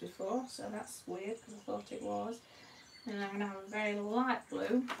not used before, so that's weird because I thought it was. And I'm going to have a very light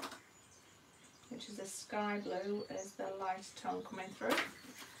blue, which is a sky blue as the light tone coming through.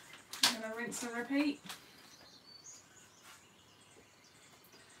 I'm going to rinse and repeat.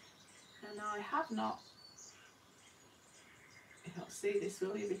 And I have not, you don't see this,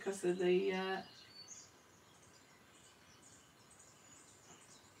 will you, because of the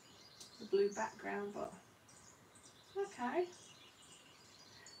blue background, but okay.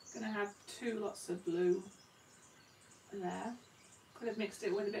 Gonna have two lots of blue there. Could have mixed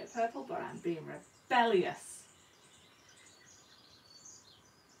it with a bit of purple, but I'm being rebellious.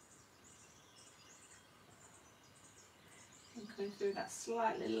 I'm coming through that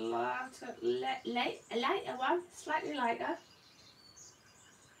slightly lighter, lighter one, slightly lighter.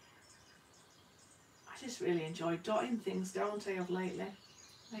 I just really enjoy dotting things, don't I, of lately?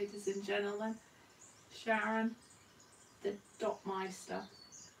 Ladies and gentlemen, Sharon, the dot meister.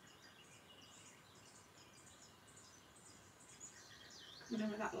 Coming in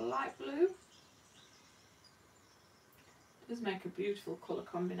with that light blue. Does make a beautiful colour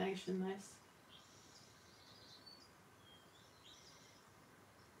combination, this.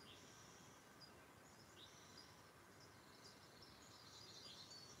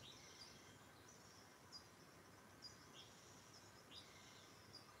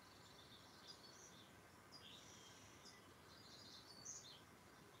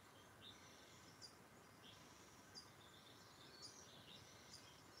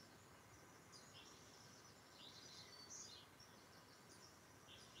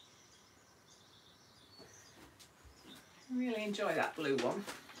 Really enjoy that blue one.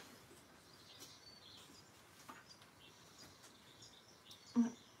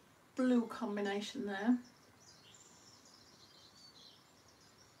 Blue combination there.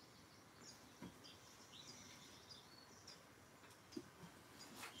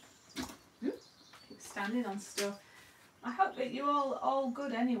 Keep standing on stuff. I hope that you're all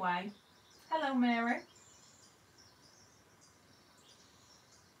good anyway. Hello, Mary.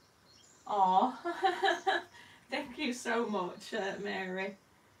 Aw. Thank you so much, Mary.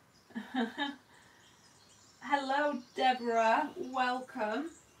 Hello, Deborah. Welcome.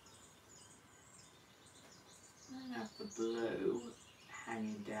 I have the blue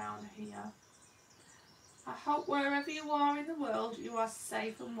hanging down here. I hope wherever you are in the world, you are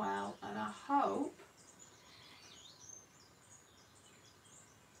safe and well, and I hope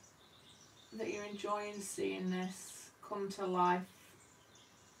that you're enjoying seeing this come to life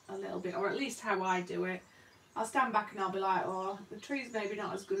a little bit, or at least how I do it. I'll stand back and I'll be like, oh, the tree's maybe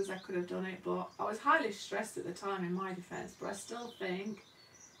not as good as I could have done it, but I was highly stressed at the time, in my defence, but I still think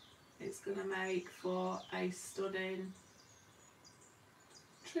it's going to make for a stunning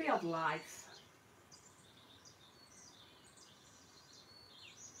tree of life.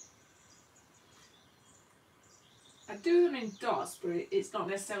 I do them in dots, but it's not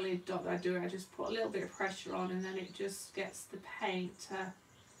necessarily a dot that I do it. I just put a little bit of pressure on, and then it just gets the paint to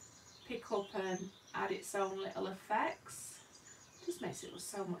pick up and add its own little effects. It just makes it look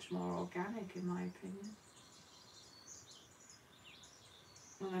so much more organic, in my opinion.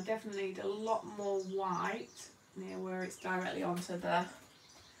 And I definitely need a lot more white near where it's directly onto the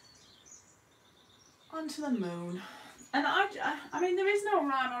moon. And I mean, there is no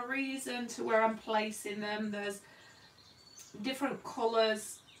rhyme or reason to where I'm placing them. There's different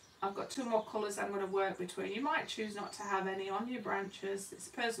colours. I've got two more colours I'm going to work between. You might choose not to have any on your branches. It's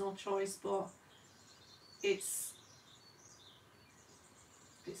a personal choice, but it's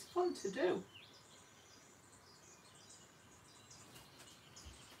fun to do.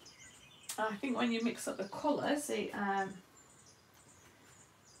 I think when you mix up the colours, it a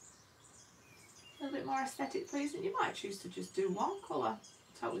little bit more aesthetic pleasing. You might choose to just do one colour,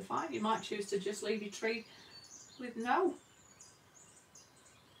 totally fine. You might choose to just leave your tree with no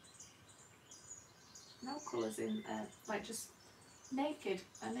colours in, like just naked,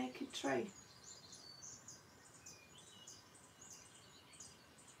 a naked tree.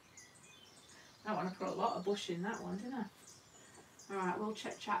 I want to put a lot of bush in that one, didn't I? Alright, we'll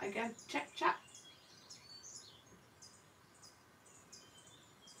check chat again. Check chat.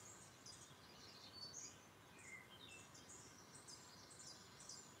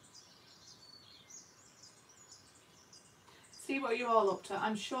 See what you're all up to.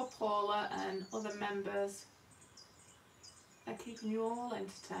 I'm sure Paula and other members are keeping you all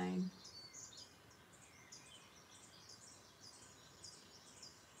entertained.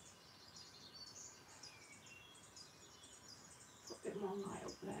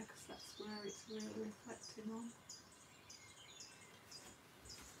 there because that's where it's really reflecting on.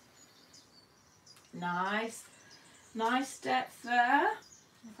 Nice, nice depth there,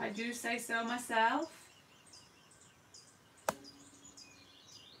 if I do say so myself.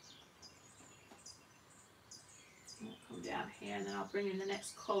 I'll come down here and then I'll bring in the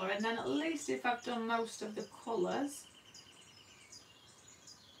next colour, and then at least if I've done most of the colours,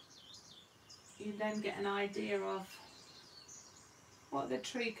 you then get an idea of what the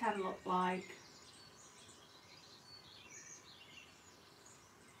tree can look like.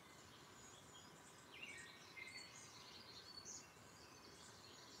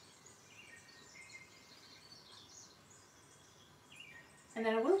 And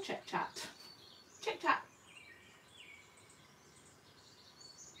then I will check chat. Check chat.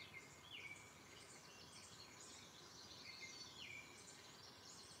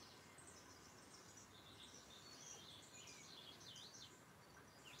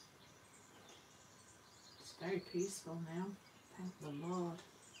 It's very peaceful now. Thank the Lord.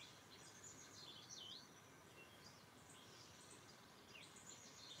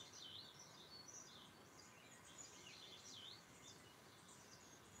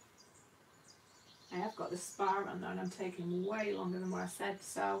 I have got the spa on there and I'm taking way longer than what I said,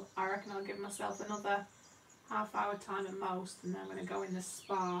 so I reckon I'll give myself another half-hour time at most, and then I'm going to go in the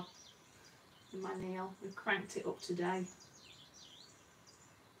spa with my nail. We've cranked it up today,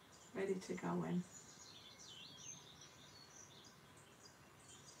 ready to go in.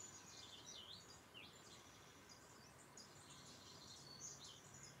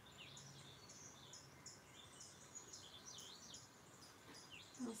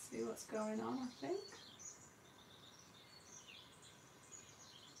 We'll see what's going on, I think.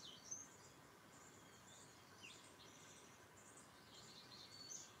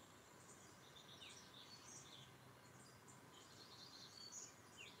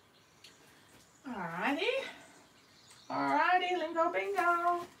 Alrighty, lingo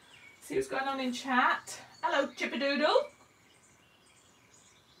bingo. See what's going on in chat. Hello, Chippadoodle.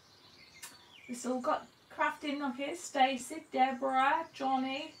 We've still got Crafty Nook here, Stacey, Deborah,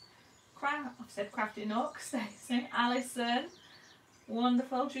 Johnny, I've said Crafty Nook, Stacey, Alison,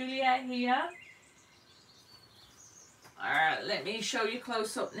 wonderful, Juliet here. Alright, let me show you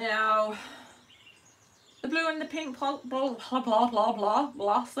close up now. The blue and the pink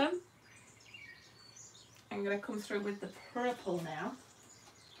blossom. I'm going to come through with the purple now.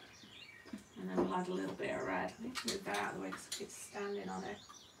 And then we'll add a little bit of red. I need to move that out of the way because it's standing on it.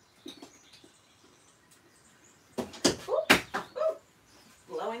 Ooh, ooh.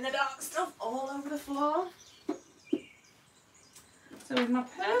 Blowing the dark stuff all over the floor. So with my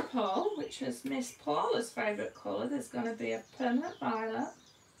purple, which is Miss Paula's favourite colour, there's going to be a permanent violet.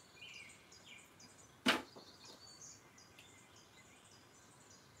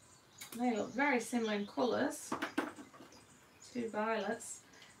 They look very similar in colours. Two violets.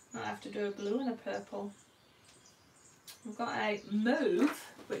 I'll have to do a blue and a purple. We've got a mauve,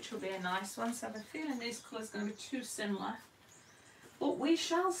 which will be a nice one. So I have a feeling these colours are going to be too similar. But we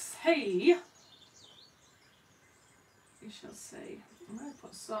shall see. We shall see. I'm going to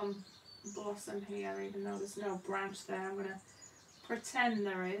put some blossom here, even though there's no branch there. I'm going to pretend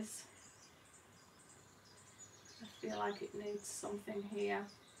there is. I feel like it needs something here.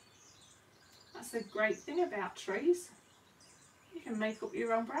 That's the great thing about trees. You can make up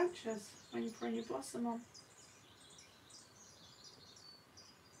your own branches when you're putting your blossom on.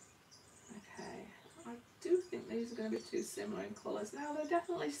 Okay, I do think these are going to be too similar in colours. Now they're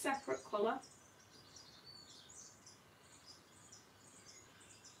definitely separate colour.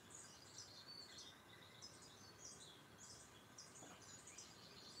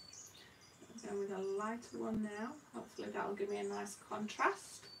 I'll go with a lighter one now. Hopefully that'll give me a nice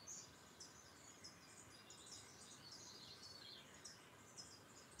contrast.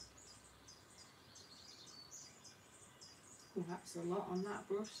 Oh, that's a lot on that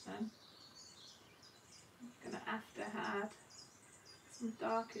brush then. I'm going to have to add some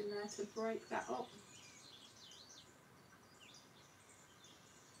dark in there to break that up.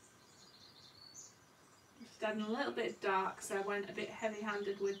 Just adding a little bit of dark, so I went a bit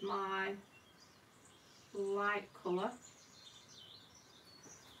heavy-handed with my light colour.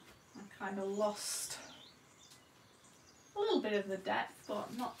 I kind of lost a little bit of the depth,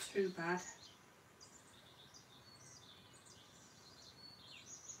 but not too bad.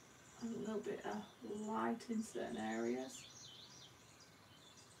 A little bit of light in certain areas.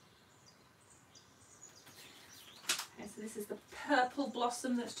 Okay, so this is the purple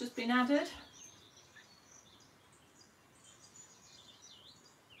blossom that's just been added.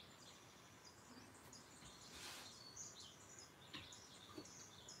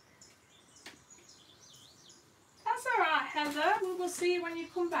 we'll see you when you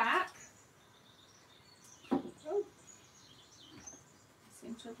come back. Oh, I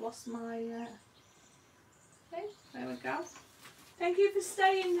seem to have lost my thing. There we go. Thank you for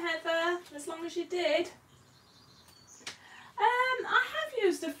staying, Heather, as long as you did. I have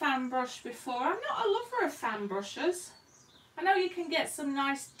used a fan brush before. I'm not a lover of fan brushes. I know you can get some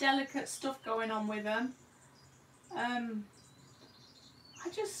nice delicate stuff going on with them.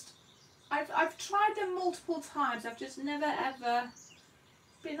 I've tried them multiple times. I've just never ever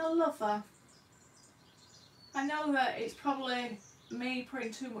been a lover. I know that it's probably me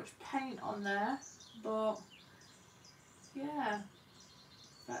putting too much paint on there, but yeah,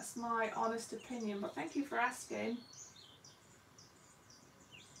 that's my honest opinion. But thank you for asking.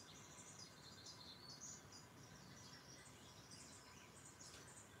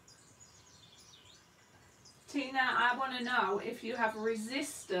 Tina, I want to know if you have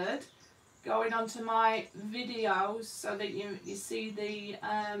resisted going onto my videos so that you see the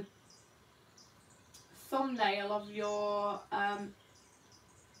thumbnail of your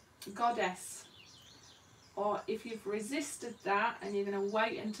goddess, or if you've resisted that and you're going to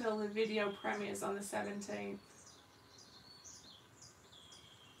wait until the video premieres on the 17th.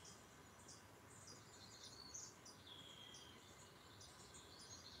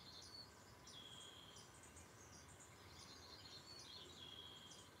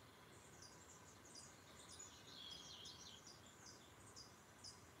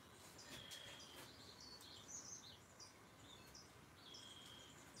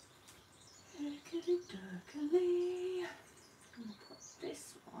 Dirkily. I'm going to put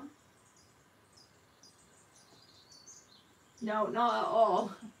this one. No, not at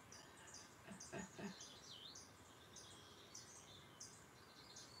all.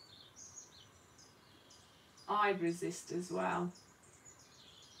 I resist as well.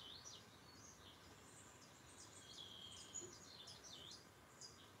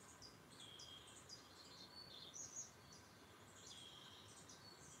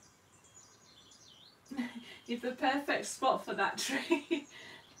 You've the perfect spot for that tree,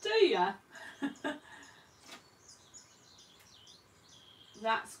 do you?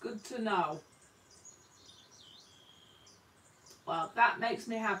 That's good to know. Well, that makes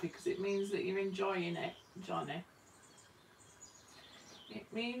me happy because it means that you're enjoying it, Johnny. It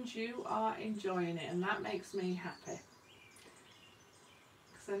means you are enjoying it, and that makes me happy.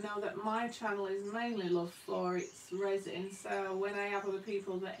 Because I know that my channel is mainly loved for its resin, so when I have other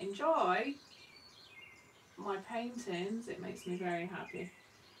people that enjoy my paintings, it makes me very happy.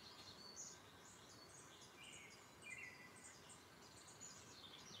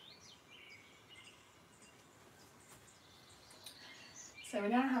 So we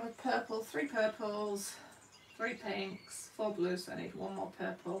now have a purple, 3 purples, 3 pinks, 4 blues, so I need 1 more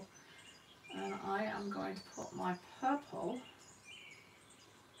purple. And I am going to put my purple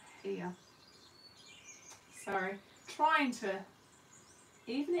here. Sorry, trying to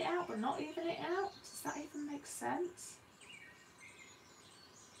even it out but not even it out. Does that even make sense?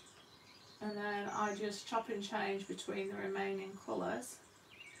 And then I just chop and change between the remaining colours.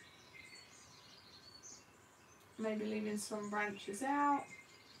 Maybe leaving some branches out.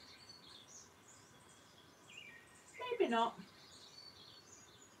 Maybe not.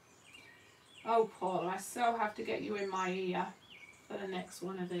 Oh, Paul, I so have to get you in my ear for the next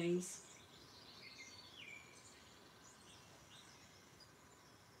one of these.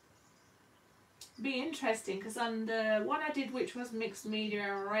 Be interesting because on the one I did, which was mixed media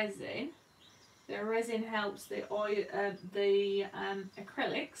and resin, the resin helps the oil, the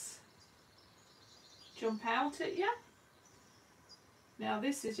acrylics jump out at you. Now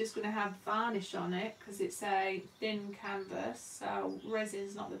this is just going to have varnish on it because it's a thin canvas, so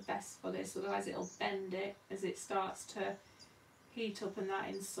resin's not the best for this, otherwise it'll bend it as it starts to heat up, and that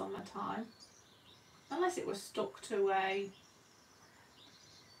in summertime. Unless it was stuck to a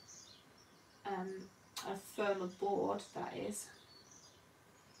firmer board, that is.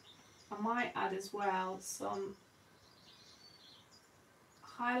 I might add as well some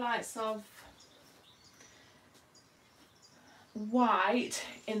highlights of white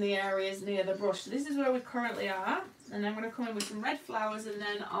in the areas near the brush. So this is where we currently are, and I'm going to come in with some red flowers, and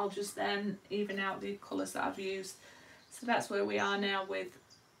then I'll just then even out the colours that I've used. So that's where we are now with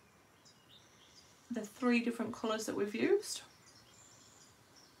the 3 different colours that we've used.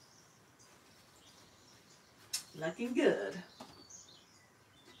 Looking good.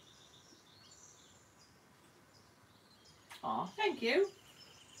 Oh, thank you.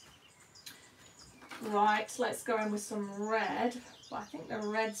 Right, let's go in with some red. But I think the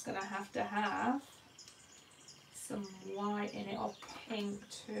red's going to have some white in it, or pink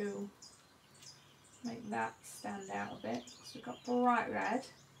too. Make that stand out a bit. So we've got bright red,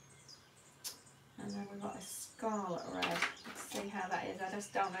 and then we've got a scarlet red. Let's see how that is. I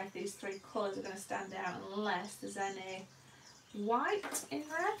just don't know if these three colours are going to stand out unless there's any white in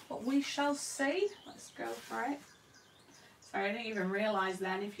there, but we shall see. Let's go for it. Sorry, I didn't even realise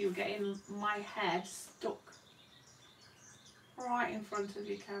then if you were getting my head stuck right in front of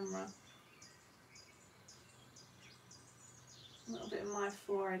your camera. A little bit of my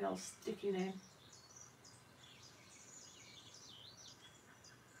forehead all sticking in.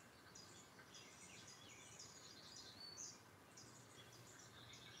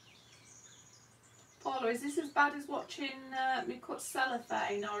 Paula, is this as bad as watching me cut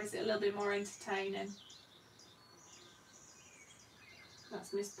cellophane, or is it a little bit more entertaining?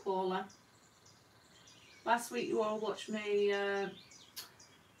 That's Miss Paula. Last week you all watched me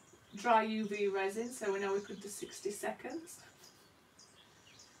dry UV resin, so we know we could do 60 seconds.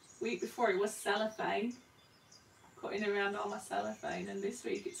 Week before it was cellophane, cutting around all my cellophane, and this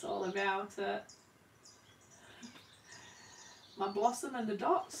week it's all about my blossom and the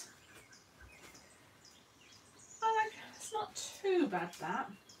dots. It's not too bad, that.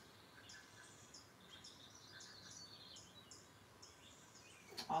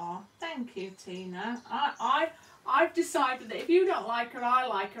 Oh, thank you, Tina. I've decided that if you don't like her, I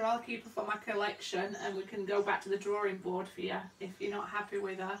like her. I'll keep her for my collection, and we can go back to the drawing board for you if you're not happy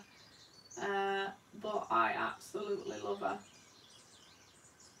with her. But I absolutely love her.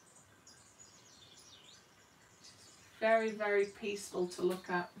 Very, very peaceful to look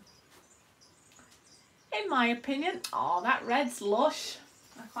at, in my opinion. Oh, that red's lush.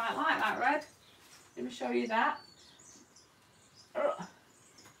 I quite like that red. Let me show you that. Ugh.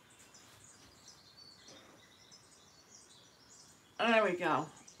 There we go.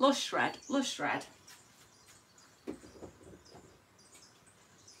 Lush red, lush red.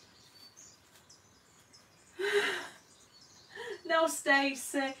 No,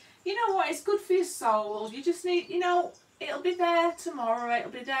 Stacey. You know what? It's good for your soul. You just need, you know, it'll be there tomorrow. It'll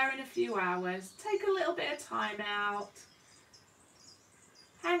be there in a few hours. Take a little bit of time out.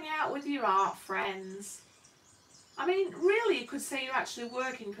 Hang out with your art friends. I mean, really, you could say you're actually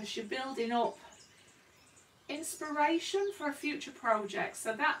working because you're building up inspiration for a future project.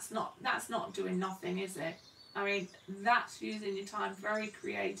 So that's not doing nothing, is it? I mean, that's using your time very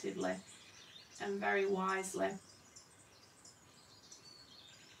creatively and very wisely,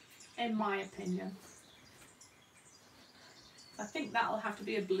 in my opinion. I think that'll have to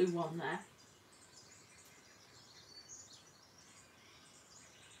be a blue one there.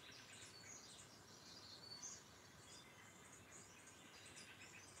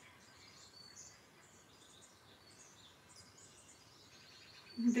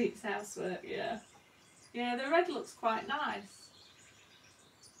 Beats housework, yeah. Yeah, the red looks quite nice.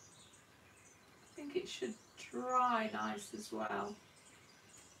 I think it should dry nice as well.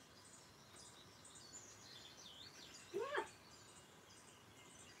 Yeah.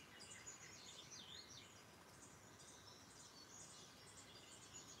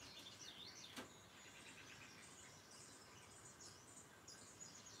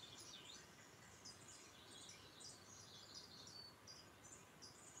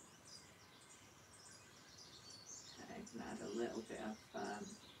 Add a little bit of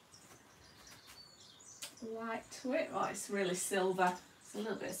white to it. Oh, it's really silver. It's a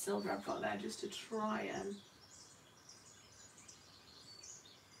little bit of silver I've got there just to try and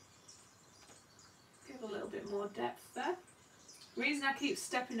give a little bit more depth there. The reason I keep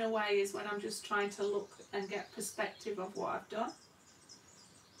stepping away is when I'm just trying to look and get perspective of what I've done.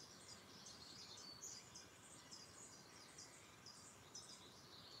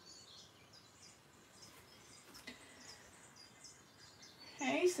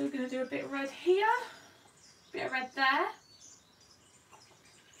 Okay, so we're going to do a bit of red here, a bit of red there.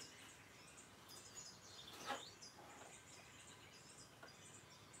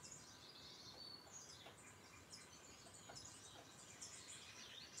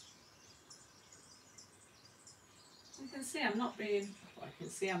 You can see I'm not being, well, I can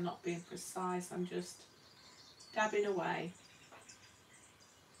see I'm not being precise, I'm just dabbing away.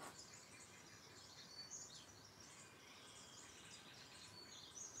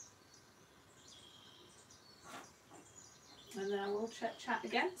 And then we'll chat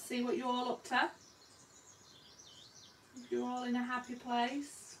again, see what you're all up to. If you're all in a happy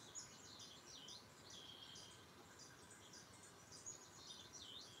place.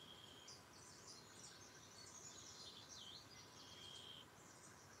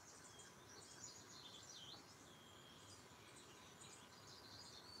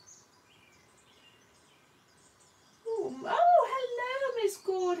 Ooh, oh, hello, Miss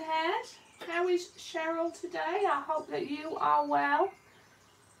Gourdhead. how is Cheryl today? I hope that you are well.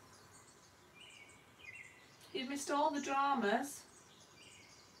 You've missed all the dramas,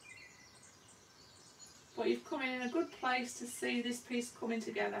 but you've come in a good place to see this piece coming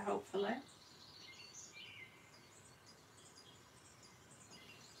together, hopefully.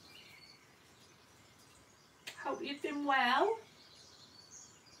 Hope you've been well.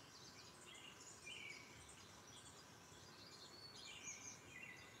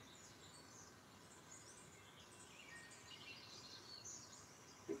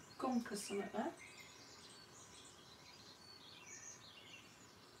 Big gunk or something there.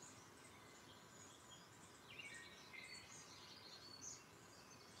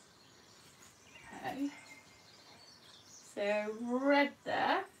 Okay. So red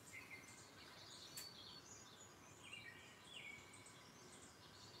there.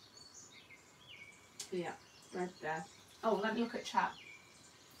 Yeah, red there. Oh, let me look at chat.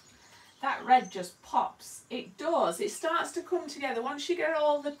 That red just pops. It does. It starts to come together. Once you get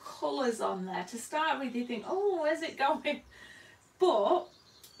all the colours on there, to start with you think, oh, where's it going? But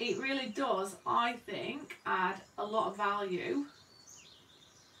it really does, I think, add a lot of value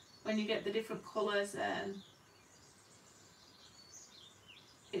when you get the different colours, and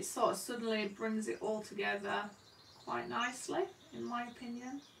it sort of suddenly brings it all together quite nicely, in my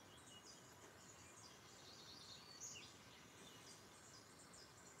opinion.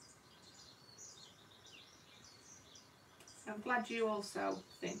 So I'm glad you also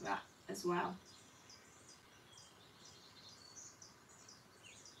think that as well.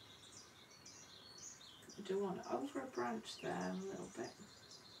 I do want it over a branch there a little bit.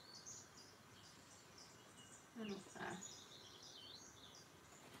 And up there.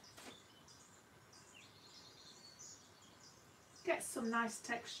 Get some nice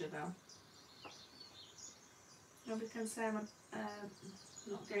texture though. Nobody can say I'm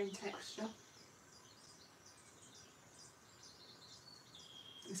not getting texture.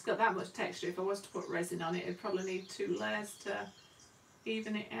 It's got that much texture. If I was to put resin on it, it'd probably need 2 layers to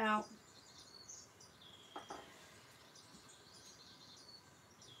even it out.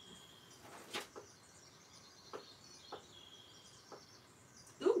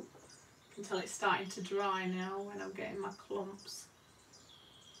 Ooh, I can tell it's starting to dry now when I'm getting my clumps.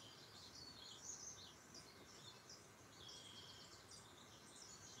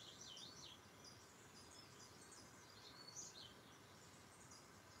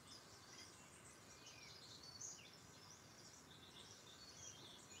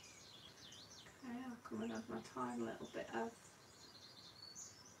 I'll come and have my tiny little bit of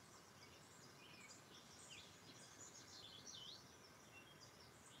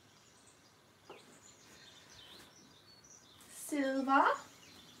silver,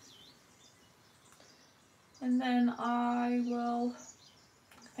 and then I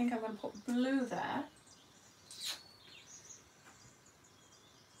think I'm going to put blue there.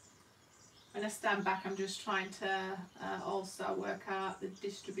 When I stand back, I'm just trying to also work out the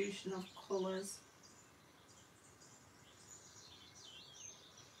distribution of colours.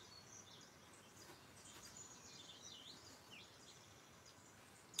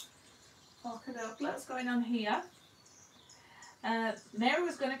 Okay, what's going on here? Mary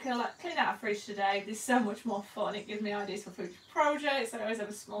was going to clean out our fridge today. This is so much more fun. It gives me ideas for future projects. I always have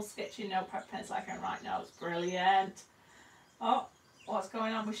a small sketchy notepad pencil I can write notes. Brilliant. Oh, what's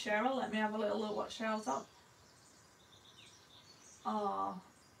going on with Cheryl? Let me have a little look what Cheryl's on.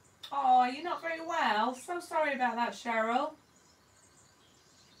 Oh, you're not very well. So sorry about that, Cheryl.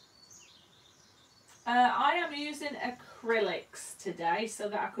 I am using acrylics today so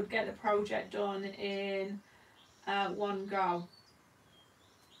that I could get the project done in one go.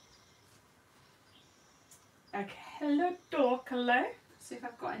 Okay, hello Dorkly. See if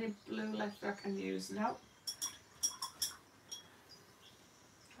I've got any blue left I can use. No.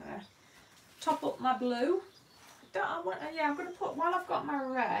 Top up my blue. I'm going to put, while I've got my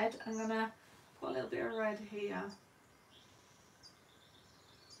red, I'm going to put a little bit of red here.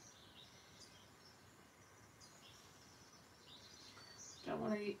 Don't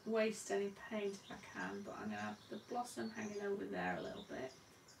want to waste any paint if I can, but I'm going to have the blossom hanging over there a little bit.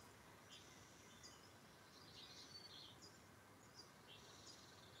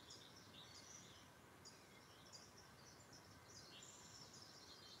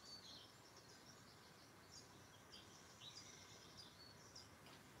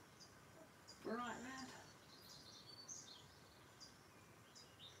 Bright red.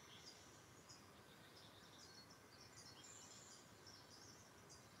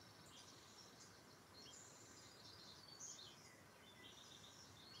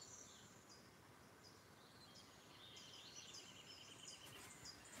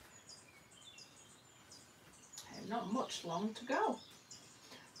 not much long to go.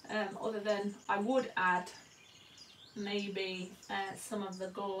 Other than I would add maybe some of the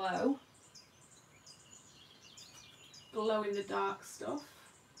glow in the dark stuff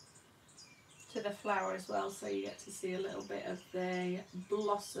to the flower as well, so you get to see a little bit of the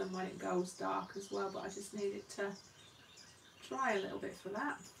blossom when it goes dark as well, but I just need it to dry a little bit for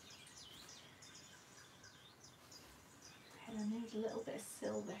that. And I need a little bit of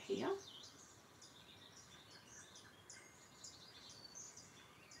silver here.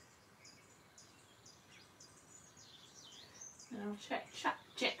 And I'll check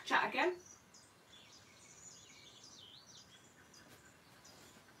chat again.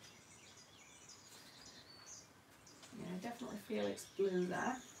 Yeah, I definitely feel it's blue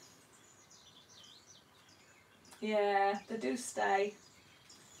there. Yeah, they do stay.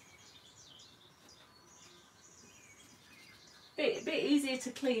 Bit easier to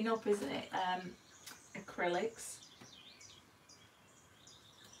clean up, isn't it? Acrylics.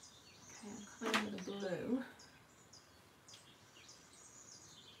 Okay, I'm cleaning with the blue.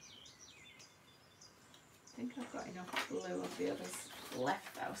 I think I've got enough blue of the others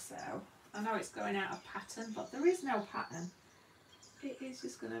left though, so I know it's going out of pattern, but there is no pattern. It is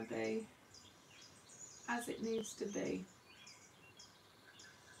just going to be as it needs to be.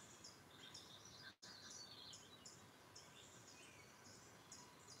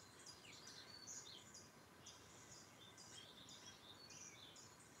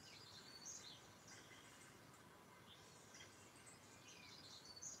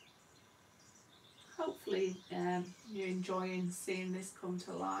 Hopefully you're enjoying seeing this come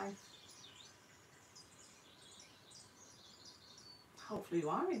to life. Hopefully you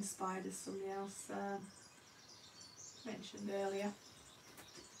are inspired, as somebody else mentioned earlier.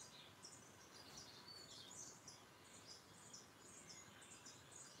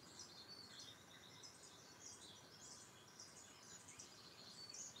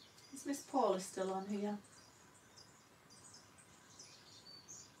 Is Miss Paula still on here?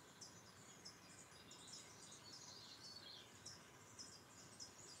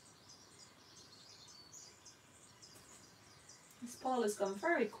 Miss Paula's gone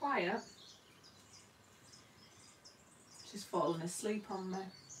very quiet. She's fallen asleep on me.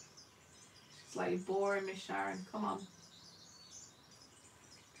 She's like, you're boring me, Sharon, come on.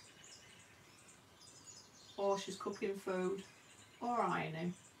 Or she's cooking food, or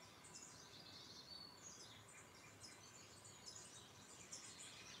ironing.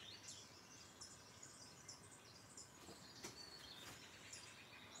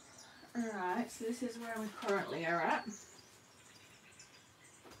 Alright, so this is where we currently are at.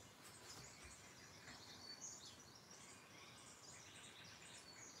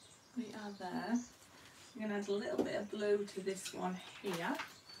 We are there. I'm going to add a little bit of blue to this one here. I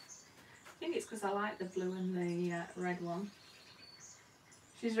think it's because I like the blue and the red one.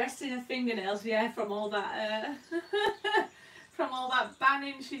 She's resting her fingernails, yeah, from all that from all that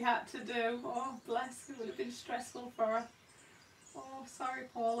banning she had to do. Oh, bless, it would have been stressful for her. Oh, sorry,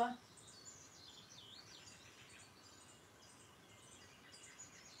 Paula.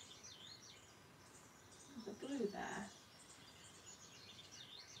 The blue there.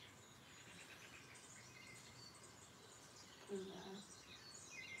 Blue there.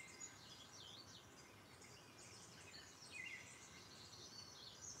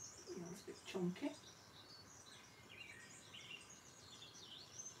 That's a bit chunky.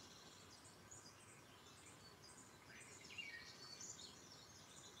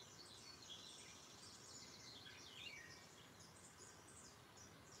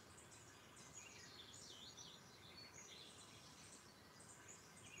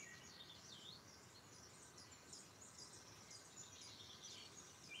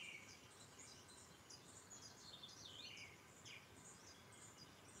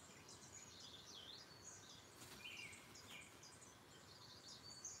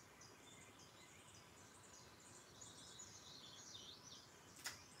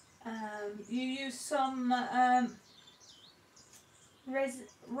 You use some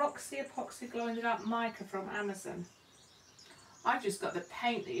Roxy Epoxy Glow in the Dark mica from Amazon. I've just got the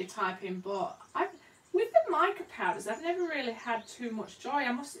paint that you type in, but with the mica powders, I've never really had too much joy.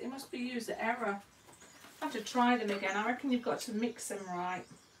 It must be user error. I have to try them again. I reckon you've got to mix them right.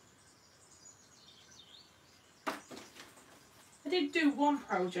 I did do one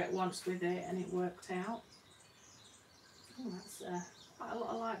project once with it and it worked out. Oh, that's quite a lot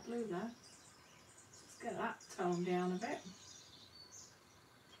of light blue there. Let's get that toned down a bit.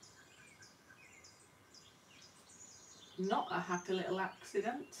 Not a happy little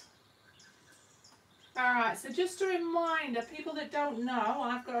accident. Alright, so just a reminder, people that don't know,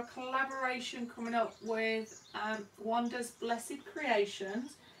 I've got a collaboration coming up with Wanda's Blessed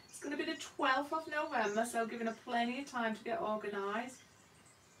Creations. It's going to be the 12th of November, so giving her plenty of time to get organised.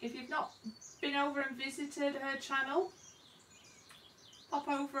 If you've not been over and visited her channel, pop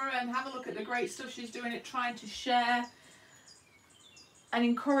over and have a look at the great stuff she's doing at trying to share and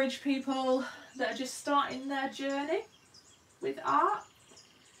encourage people that are just starting their journey with art.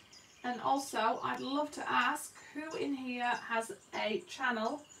 And also, I'd love to ask who in here has a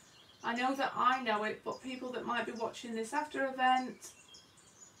channel. I know that I know it, but people that might be watching this after event,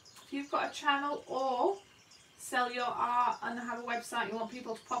 if you've got a channel or sell your art and have a website, you want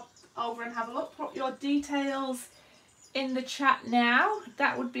people to pop over and have a look, put your details in the chat now.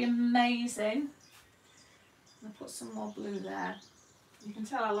 That would be amazing. I'll put some more blue there. You can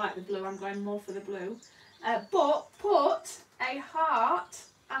tell I like the blue, I'm going more for the blue. But put a heart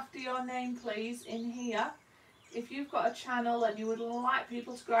after your name, please, in here. If you've got a channel and you would like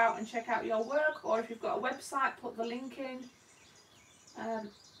people to go out and check out your work, or if you've got a website, put the link in.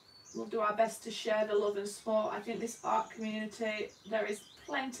 We'll do our best to share the love and support. I think this art community, there is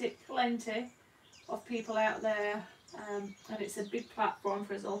plenty of people out there, and it's a big platform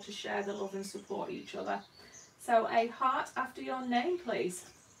for us all to share the love and support each other. So a heart after your name, please.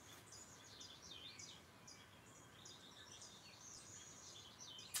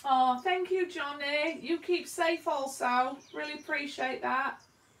 Oh, thank you, Johnny. You keep safe also. Really appreciate that.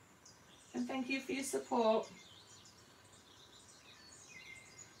 And thank you for your support.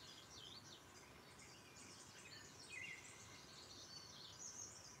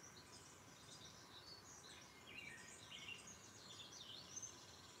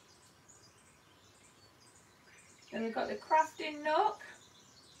 Then we've got the crafting nook.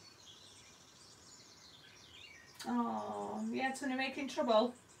 Oh, yeah, it's going to make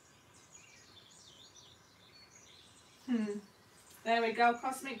trouble. There we go,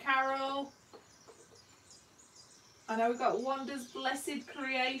 Cosmic Carol. I know we've got Wanda's Blessed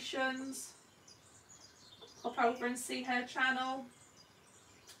Creations. Pop over and see her channel.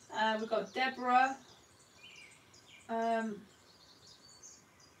 We've got Deborah, who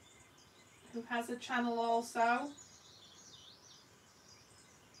has a channel also.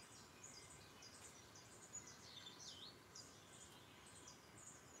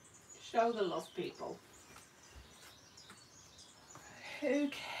 Show the love, people.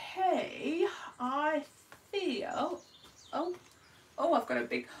 Okay, I feel. I've got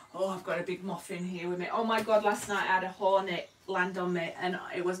a big muffin here with me. Oh my God! Last night I had a hornet land on me, and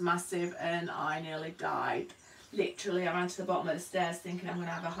it was massive, and I nearly died. Literally, I ran to the bottom of the stairs thinking I'm going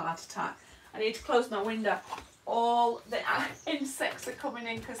to have a heart attack. I need to close my window. All the insects are coming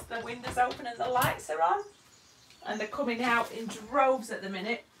in because the window's open and the lights are on, and they're coming out in droves at the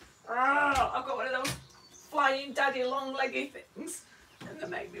minute. Oh, I've got one of those flying daddy long-leggy things, and they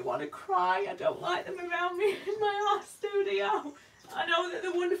make me want to cry. I don't like them around me in my art studio. I know that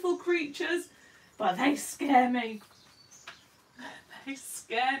they're wonderful creatures, but they scare me. They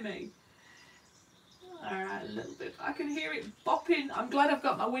scare me. Alright, a little bit. I can hear it bopping. I'm glad I've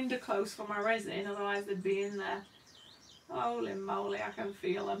got my window closed for my resin, otherwise they'd be in there. Holy moly, I can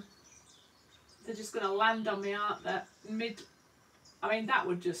feel them. They're just going to land on me, aren't they? I mean, that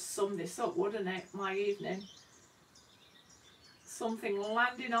would just sum this up, wouldn't it? My evening. Something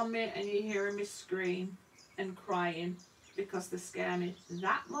landing on me and you hearing me scream and crying because they scare me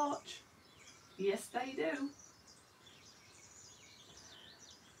that much. Yes, they do.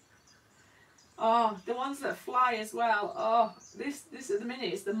 Oh, the ones that fly as well. Oh, this at the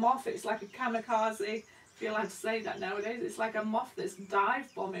minute, it's the moth. It's like a kamikaze. If you're allowed to say that nowadays. It's like a moth that's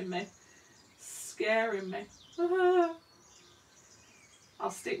dive bombing me. Scaring me. I'll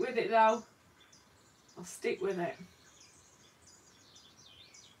stick with it though. I'll stick with it.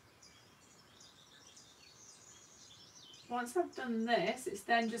 Once I've done this, it's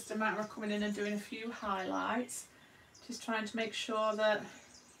then just a matter of coming in and doing a few highlights. Just trying to make sure that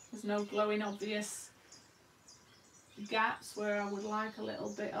there's no glowing obvious gaps where I would like a little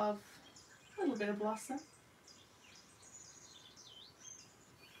bit of blossom.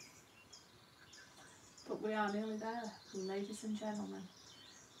 But we are nearly there, ladies and gentlemen.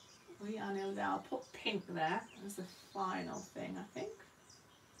 We are nearly there. I'll put pink there as the final thing, I think.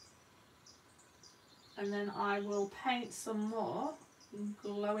 And then I will paint some more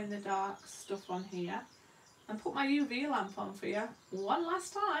glow in the dark stuff on here and put my UV lamp on for you one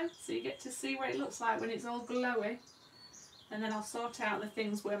last time so you get to see what it looks like when it's all glowy. And then I'll sort out the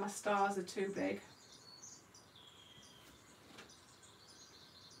things where my stars are too big.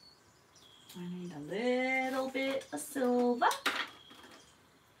 I need a little bit of silver.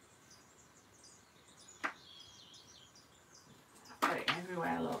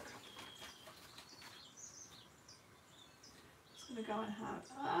 everywhere, look. Just going to go and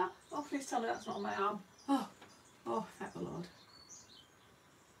have... oh, please tell me that's not on my arm. Oh, thank the Lord.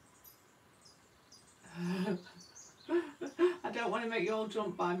 I don't want to make you all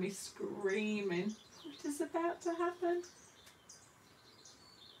jump by me screaming. What is about to happen?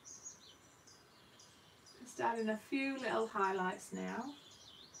 Just adding a few little highlights now.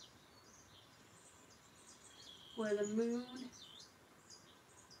 Where the moon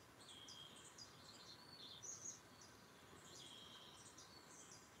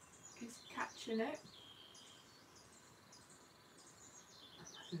is catching it.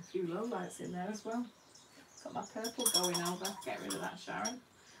 And a few low lights in there as well. Got my purple going over. Get rid of that, Sharon.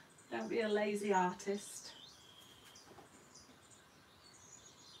 Don't be a lazy artist.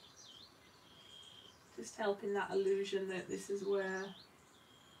 Just helping that illusion that this is where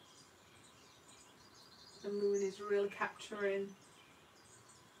the moon is really capturing.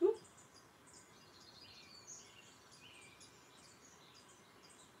 Ooh.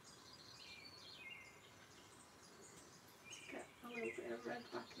 Get a little bit of red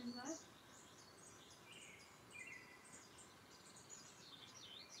back in there.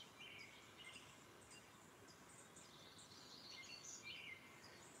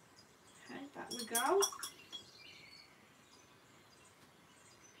 Okay, back we go.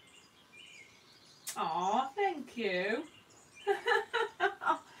 Oh, thank you.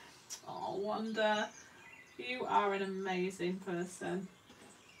 Oh, Wanda, you are an amazing person.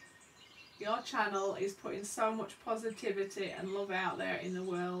 Your channel is putting so much positivity and love out there in the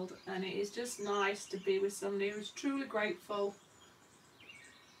world, and it is just nice to be with somebody who's truly grateful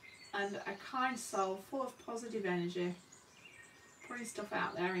and a kind soul full of positive energy, putting stuff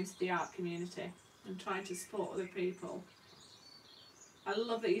out there into the art community and trying to support other people. I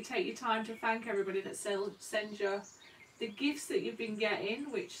love that you take your time to thank everybody that sends you the gifts that you've been getting,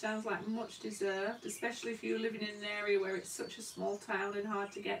 which sounds like much deserved, especially if you're living in an area where it's such a small town and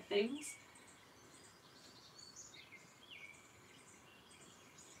hard to get things.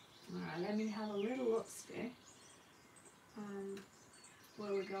 Alright, let me have a little look-see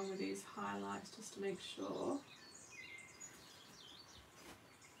where we're going with these highlights, just to make sure.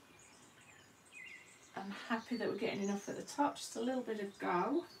 I'm happy that we're getting enough at the top, just a little bit of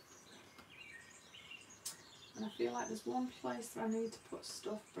go. And I feel like there's one place that I need to put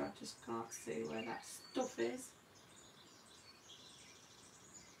stuff, but I just can't see where that stuff is.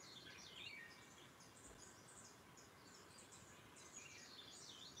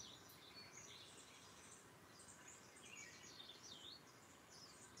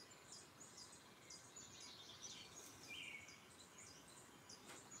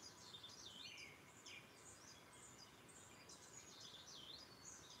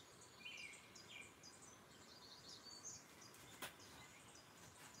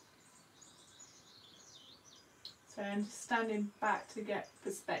 So I'm just standing back to get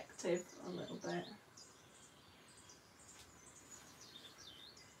perspective a little bit.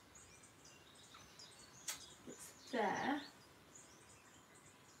 It's there.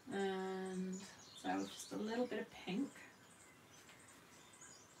 And so just a little bit of pink.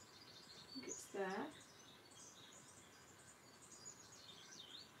 I think it's there.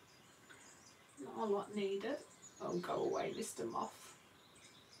 Not a lot needed. Oh, go away, Mr. Moth.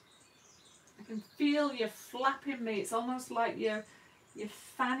 I can feel you flapping me. It's almost like you're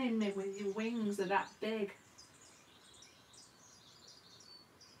fanning me with your wings. Are that big.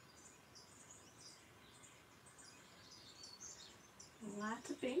 Light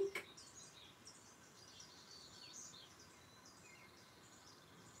of pink.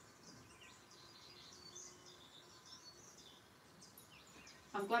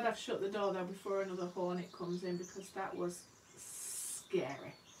 I'm glad I've shut the door though before another hornet comes in, because that was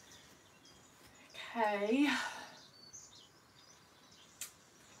scary. Okay, I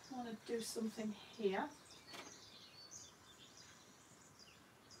want to do something here.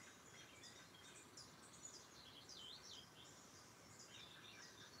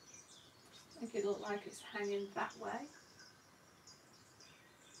 Make it look like it's hanging that way.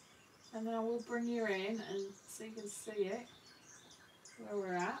 And then I will bring you in and so you can see it, where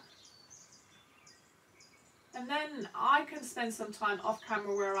we're at. And then I can spend some time off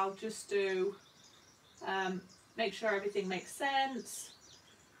camera where I'll just do make sure everything makes sense,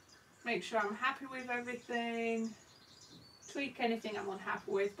 make sure I'm happy with everything, tweak anything I'm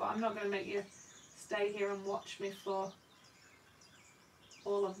unhappy with, but I'm not going to make you stay here and watch me for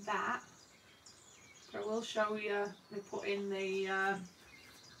all of that. But I will show you me put in the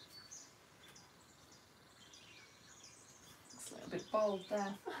it's a little bit bold there.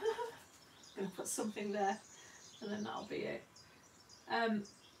 I'm going to put something there and then that'll be it. I'll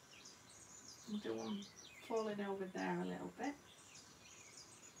do one falling over there a little bit.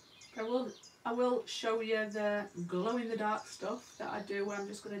 I will show you the glow in the dark stuff that I do, where I'm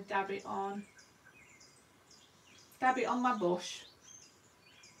just going to dab it on my bush.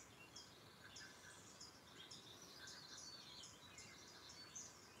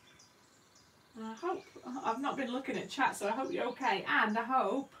 And I hope, I've not been looking at chat, so I hope you're okay, and I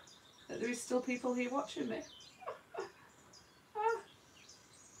hope that there is still people here watching me.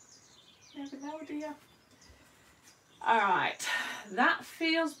 Never know, do you? Alright, that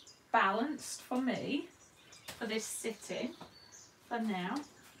feels balanced for me for this sitting for now.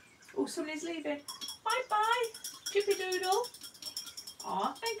 Oh, somebody's leaving. Bye bye, Chippy Doodle.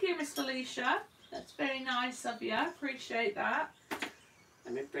 Oh, thank you, Miss Felicia. That's very nice of you. Appreciate that.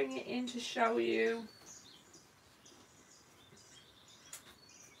 Let me bring it in to show you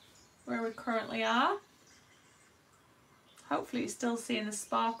where we currently are. Hopefully you're still seeing the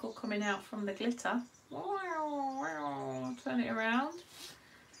sparkle coming out from the glitter. Turn it around.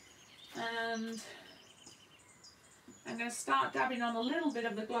 And I'm going to start dabbing on a little bit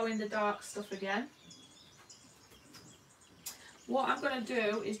of the glow in the dark stuff again. What I'm going to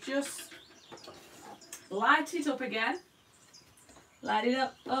do is just light it up again. Light it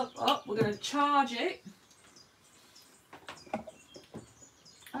up, up, up. We're going to charge it.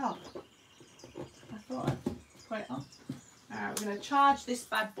 Oh, I thought I'd put it on. Alright, we're going to charge this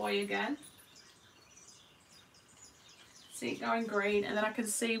bad boy again. See it going green, and then I can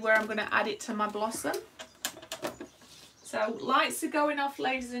see where I'm going to add it to my blossom. So lights are going off,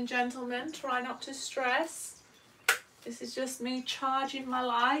 ladies and gentlemen. Try not to stress. This is just me charging my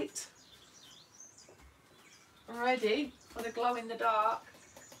light. Ready for the glow in the dark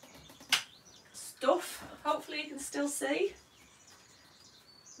stuff. Hopefully you can still see.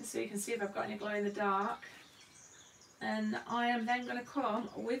 So you can see if I've got any glow in the dark. And I am then going to come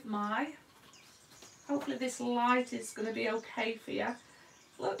with my, hopefully this light is going to be okay for you.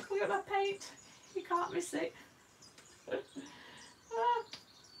 Look at my paint. You can't miss it.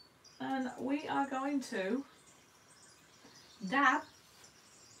 And we are going to dab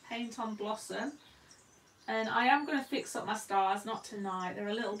paint on blossom. And I am going to fix up my stars, not tonight. They're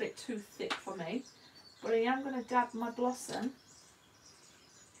a little bit too thick for me. But I am going to dab my blossom.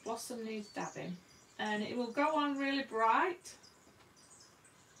 Blossom needs dabbing. And it will go on really bright,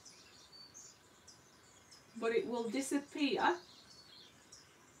 but it will disappear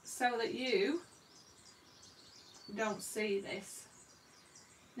so that you don't see this.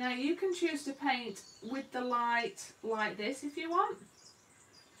 Now you can choose to paint with the light like this if you want,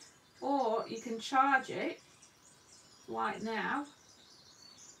 or you can charge it like now,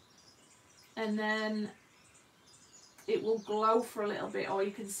 and then it will glow for a little bit, or you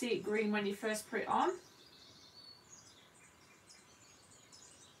can see it green when you first put it on.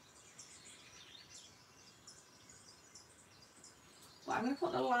 But I'm going to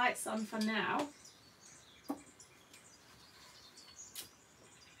put the lights on for now.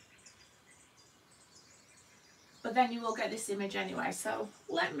 But then you will get this image anyway, so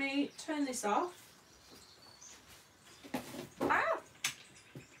let me turn this off. Ah!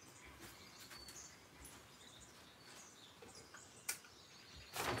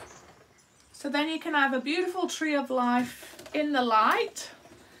 So then you can have a beautiful tree of life in the light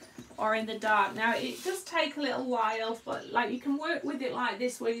or in the dark. Now it does take a little while, but like you can work with it like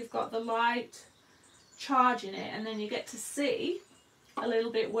this, where you've got the light charging it, and then you get to see a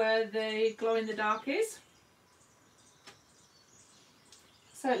little bit where the glow in the dark is.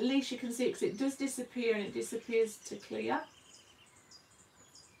 So at least you can see it, because it does disappear and it disappears to clear.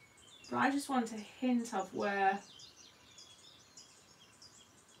 But I just want a hint of where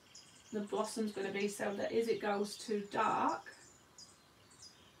the blossom's going to be, so that as it goes too dark,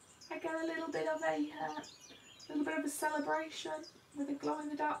 I get a little bit of a celebration with a glow in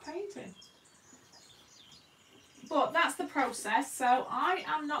the dark painting. But that's the process, so I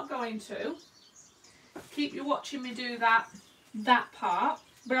am not going to keep you watching me do that part,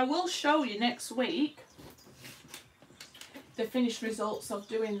 but I will show you next week the finished results of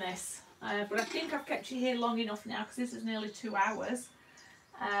doing this. But I think I've kept you here long enough now, because this is nearly 2 hours.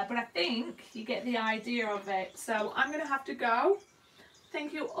 But I think you get the idea of it. So I'm going to have to go.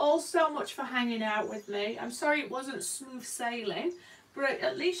 Thank you all so much for hanging out with me. I'm sorry it wasn't smooth sailing, but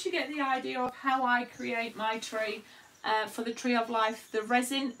at least you get the idea of how I create my tree for the Tree of Life, the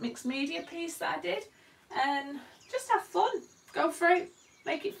resin mixed media piece that I did. And just have fun. Go for it.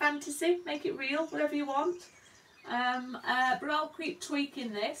 Make it fantasy. Make it real. Whatever you want. But I'll keep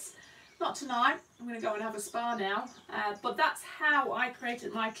tweaking this. Not tonight. I'm going to go and have a spa now. But that's how I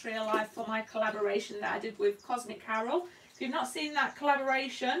created my Tree of Life for my collaboration that I did with Cosmic Carol. If you've not seen that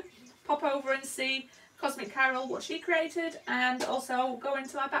collaboration, pop over and see Cosmic Carol, what she created, and also go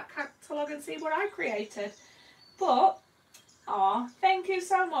into my back catalogue and see what I created. But, thank you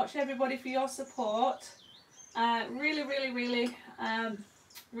so much everybody for your support. Really, really, really,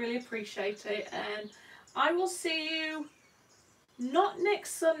 really appreciate it. And I will see you not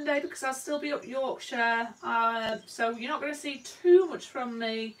next Sunday because I'll still be up Yorkshire. So you're not going to see too much from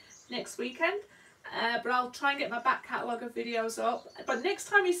me next weekend. But I'll try and get my back catalogue of videos up. But next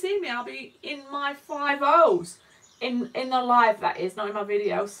time you see me, I'll be in my 5.0s. In the live, that is, not in my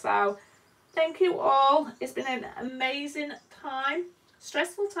videos. So thank you all. It's been an amazing time.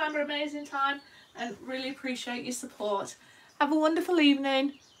 Stressful time, but amazing time. And really appreciate your support. Have a wonderful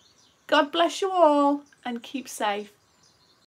evening. God bless you all and keep safe.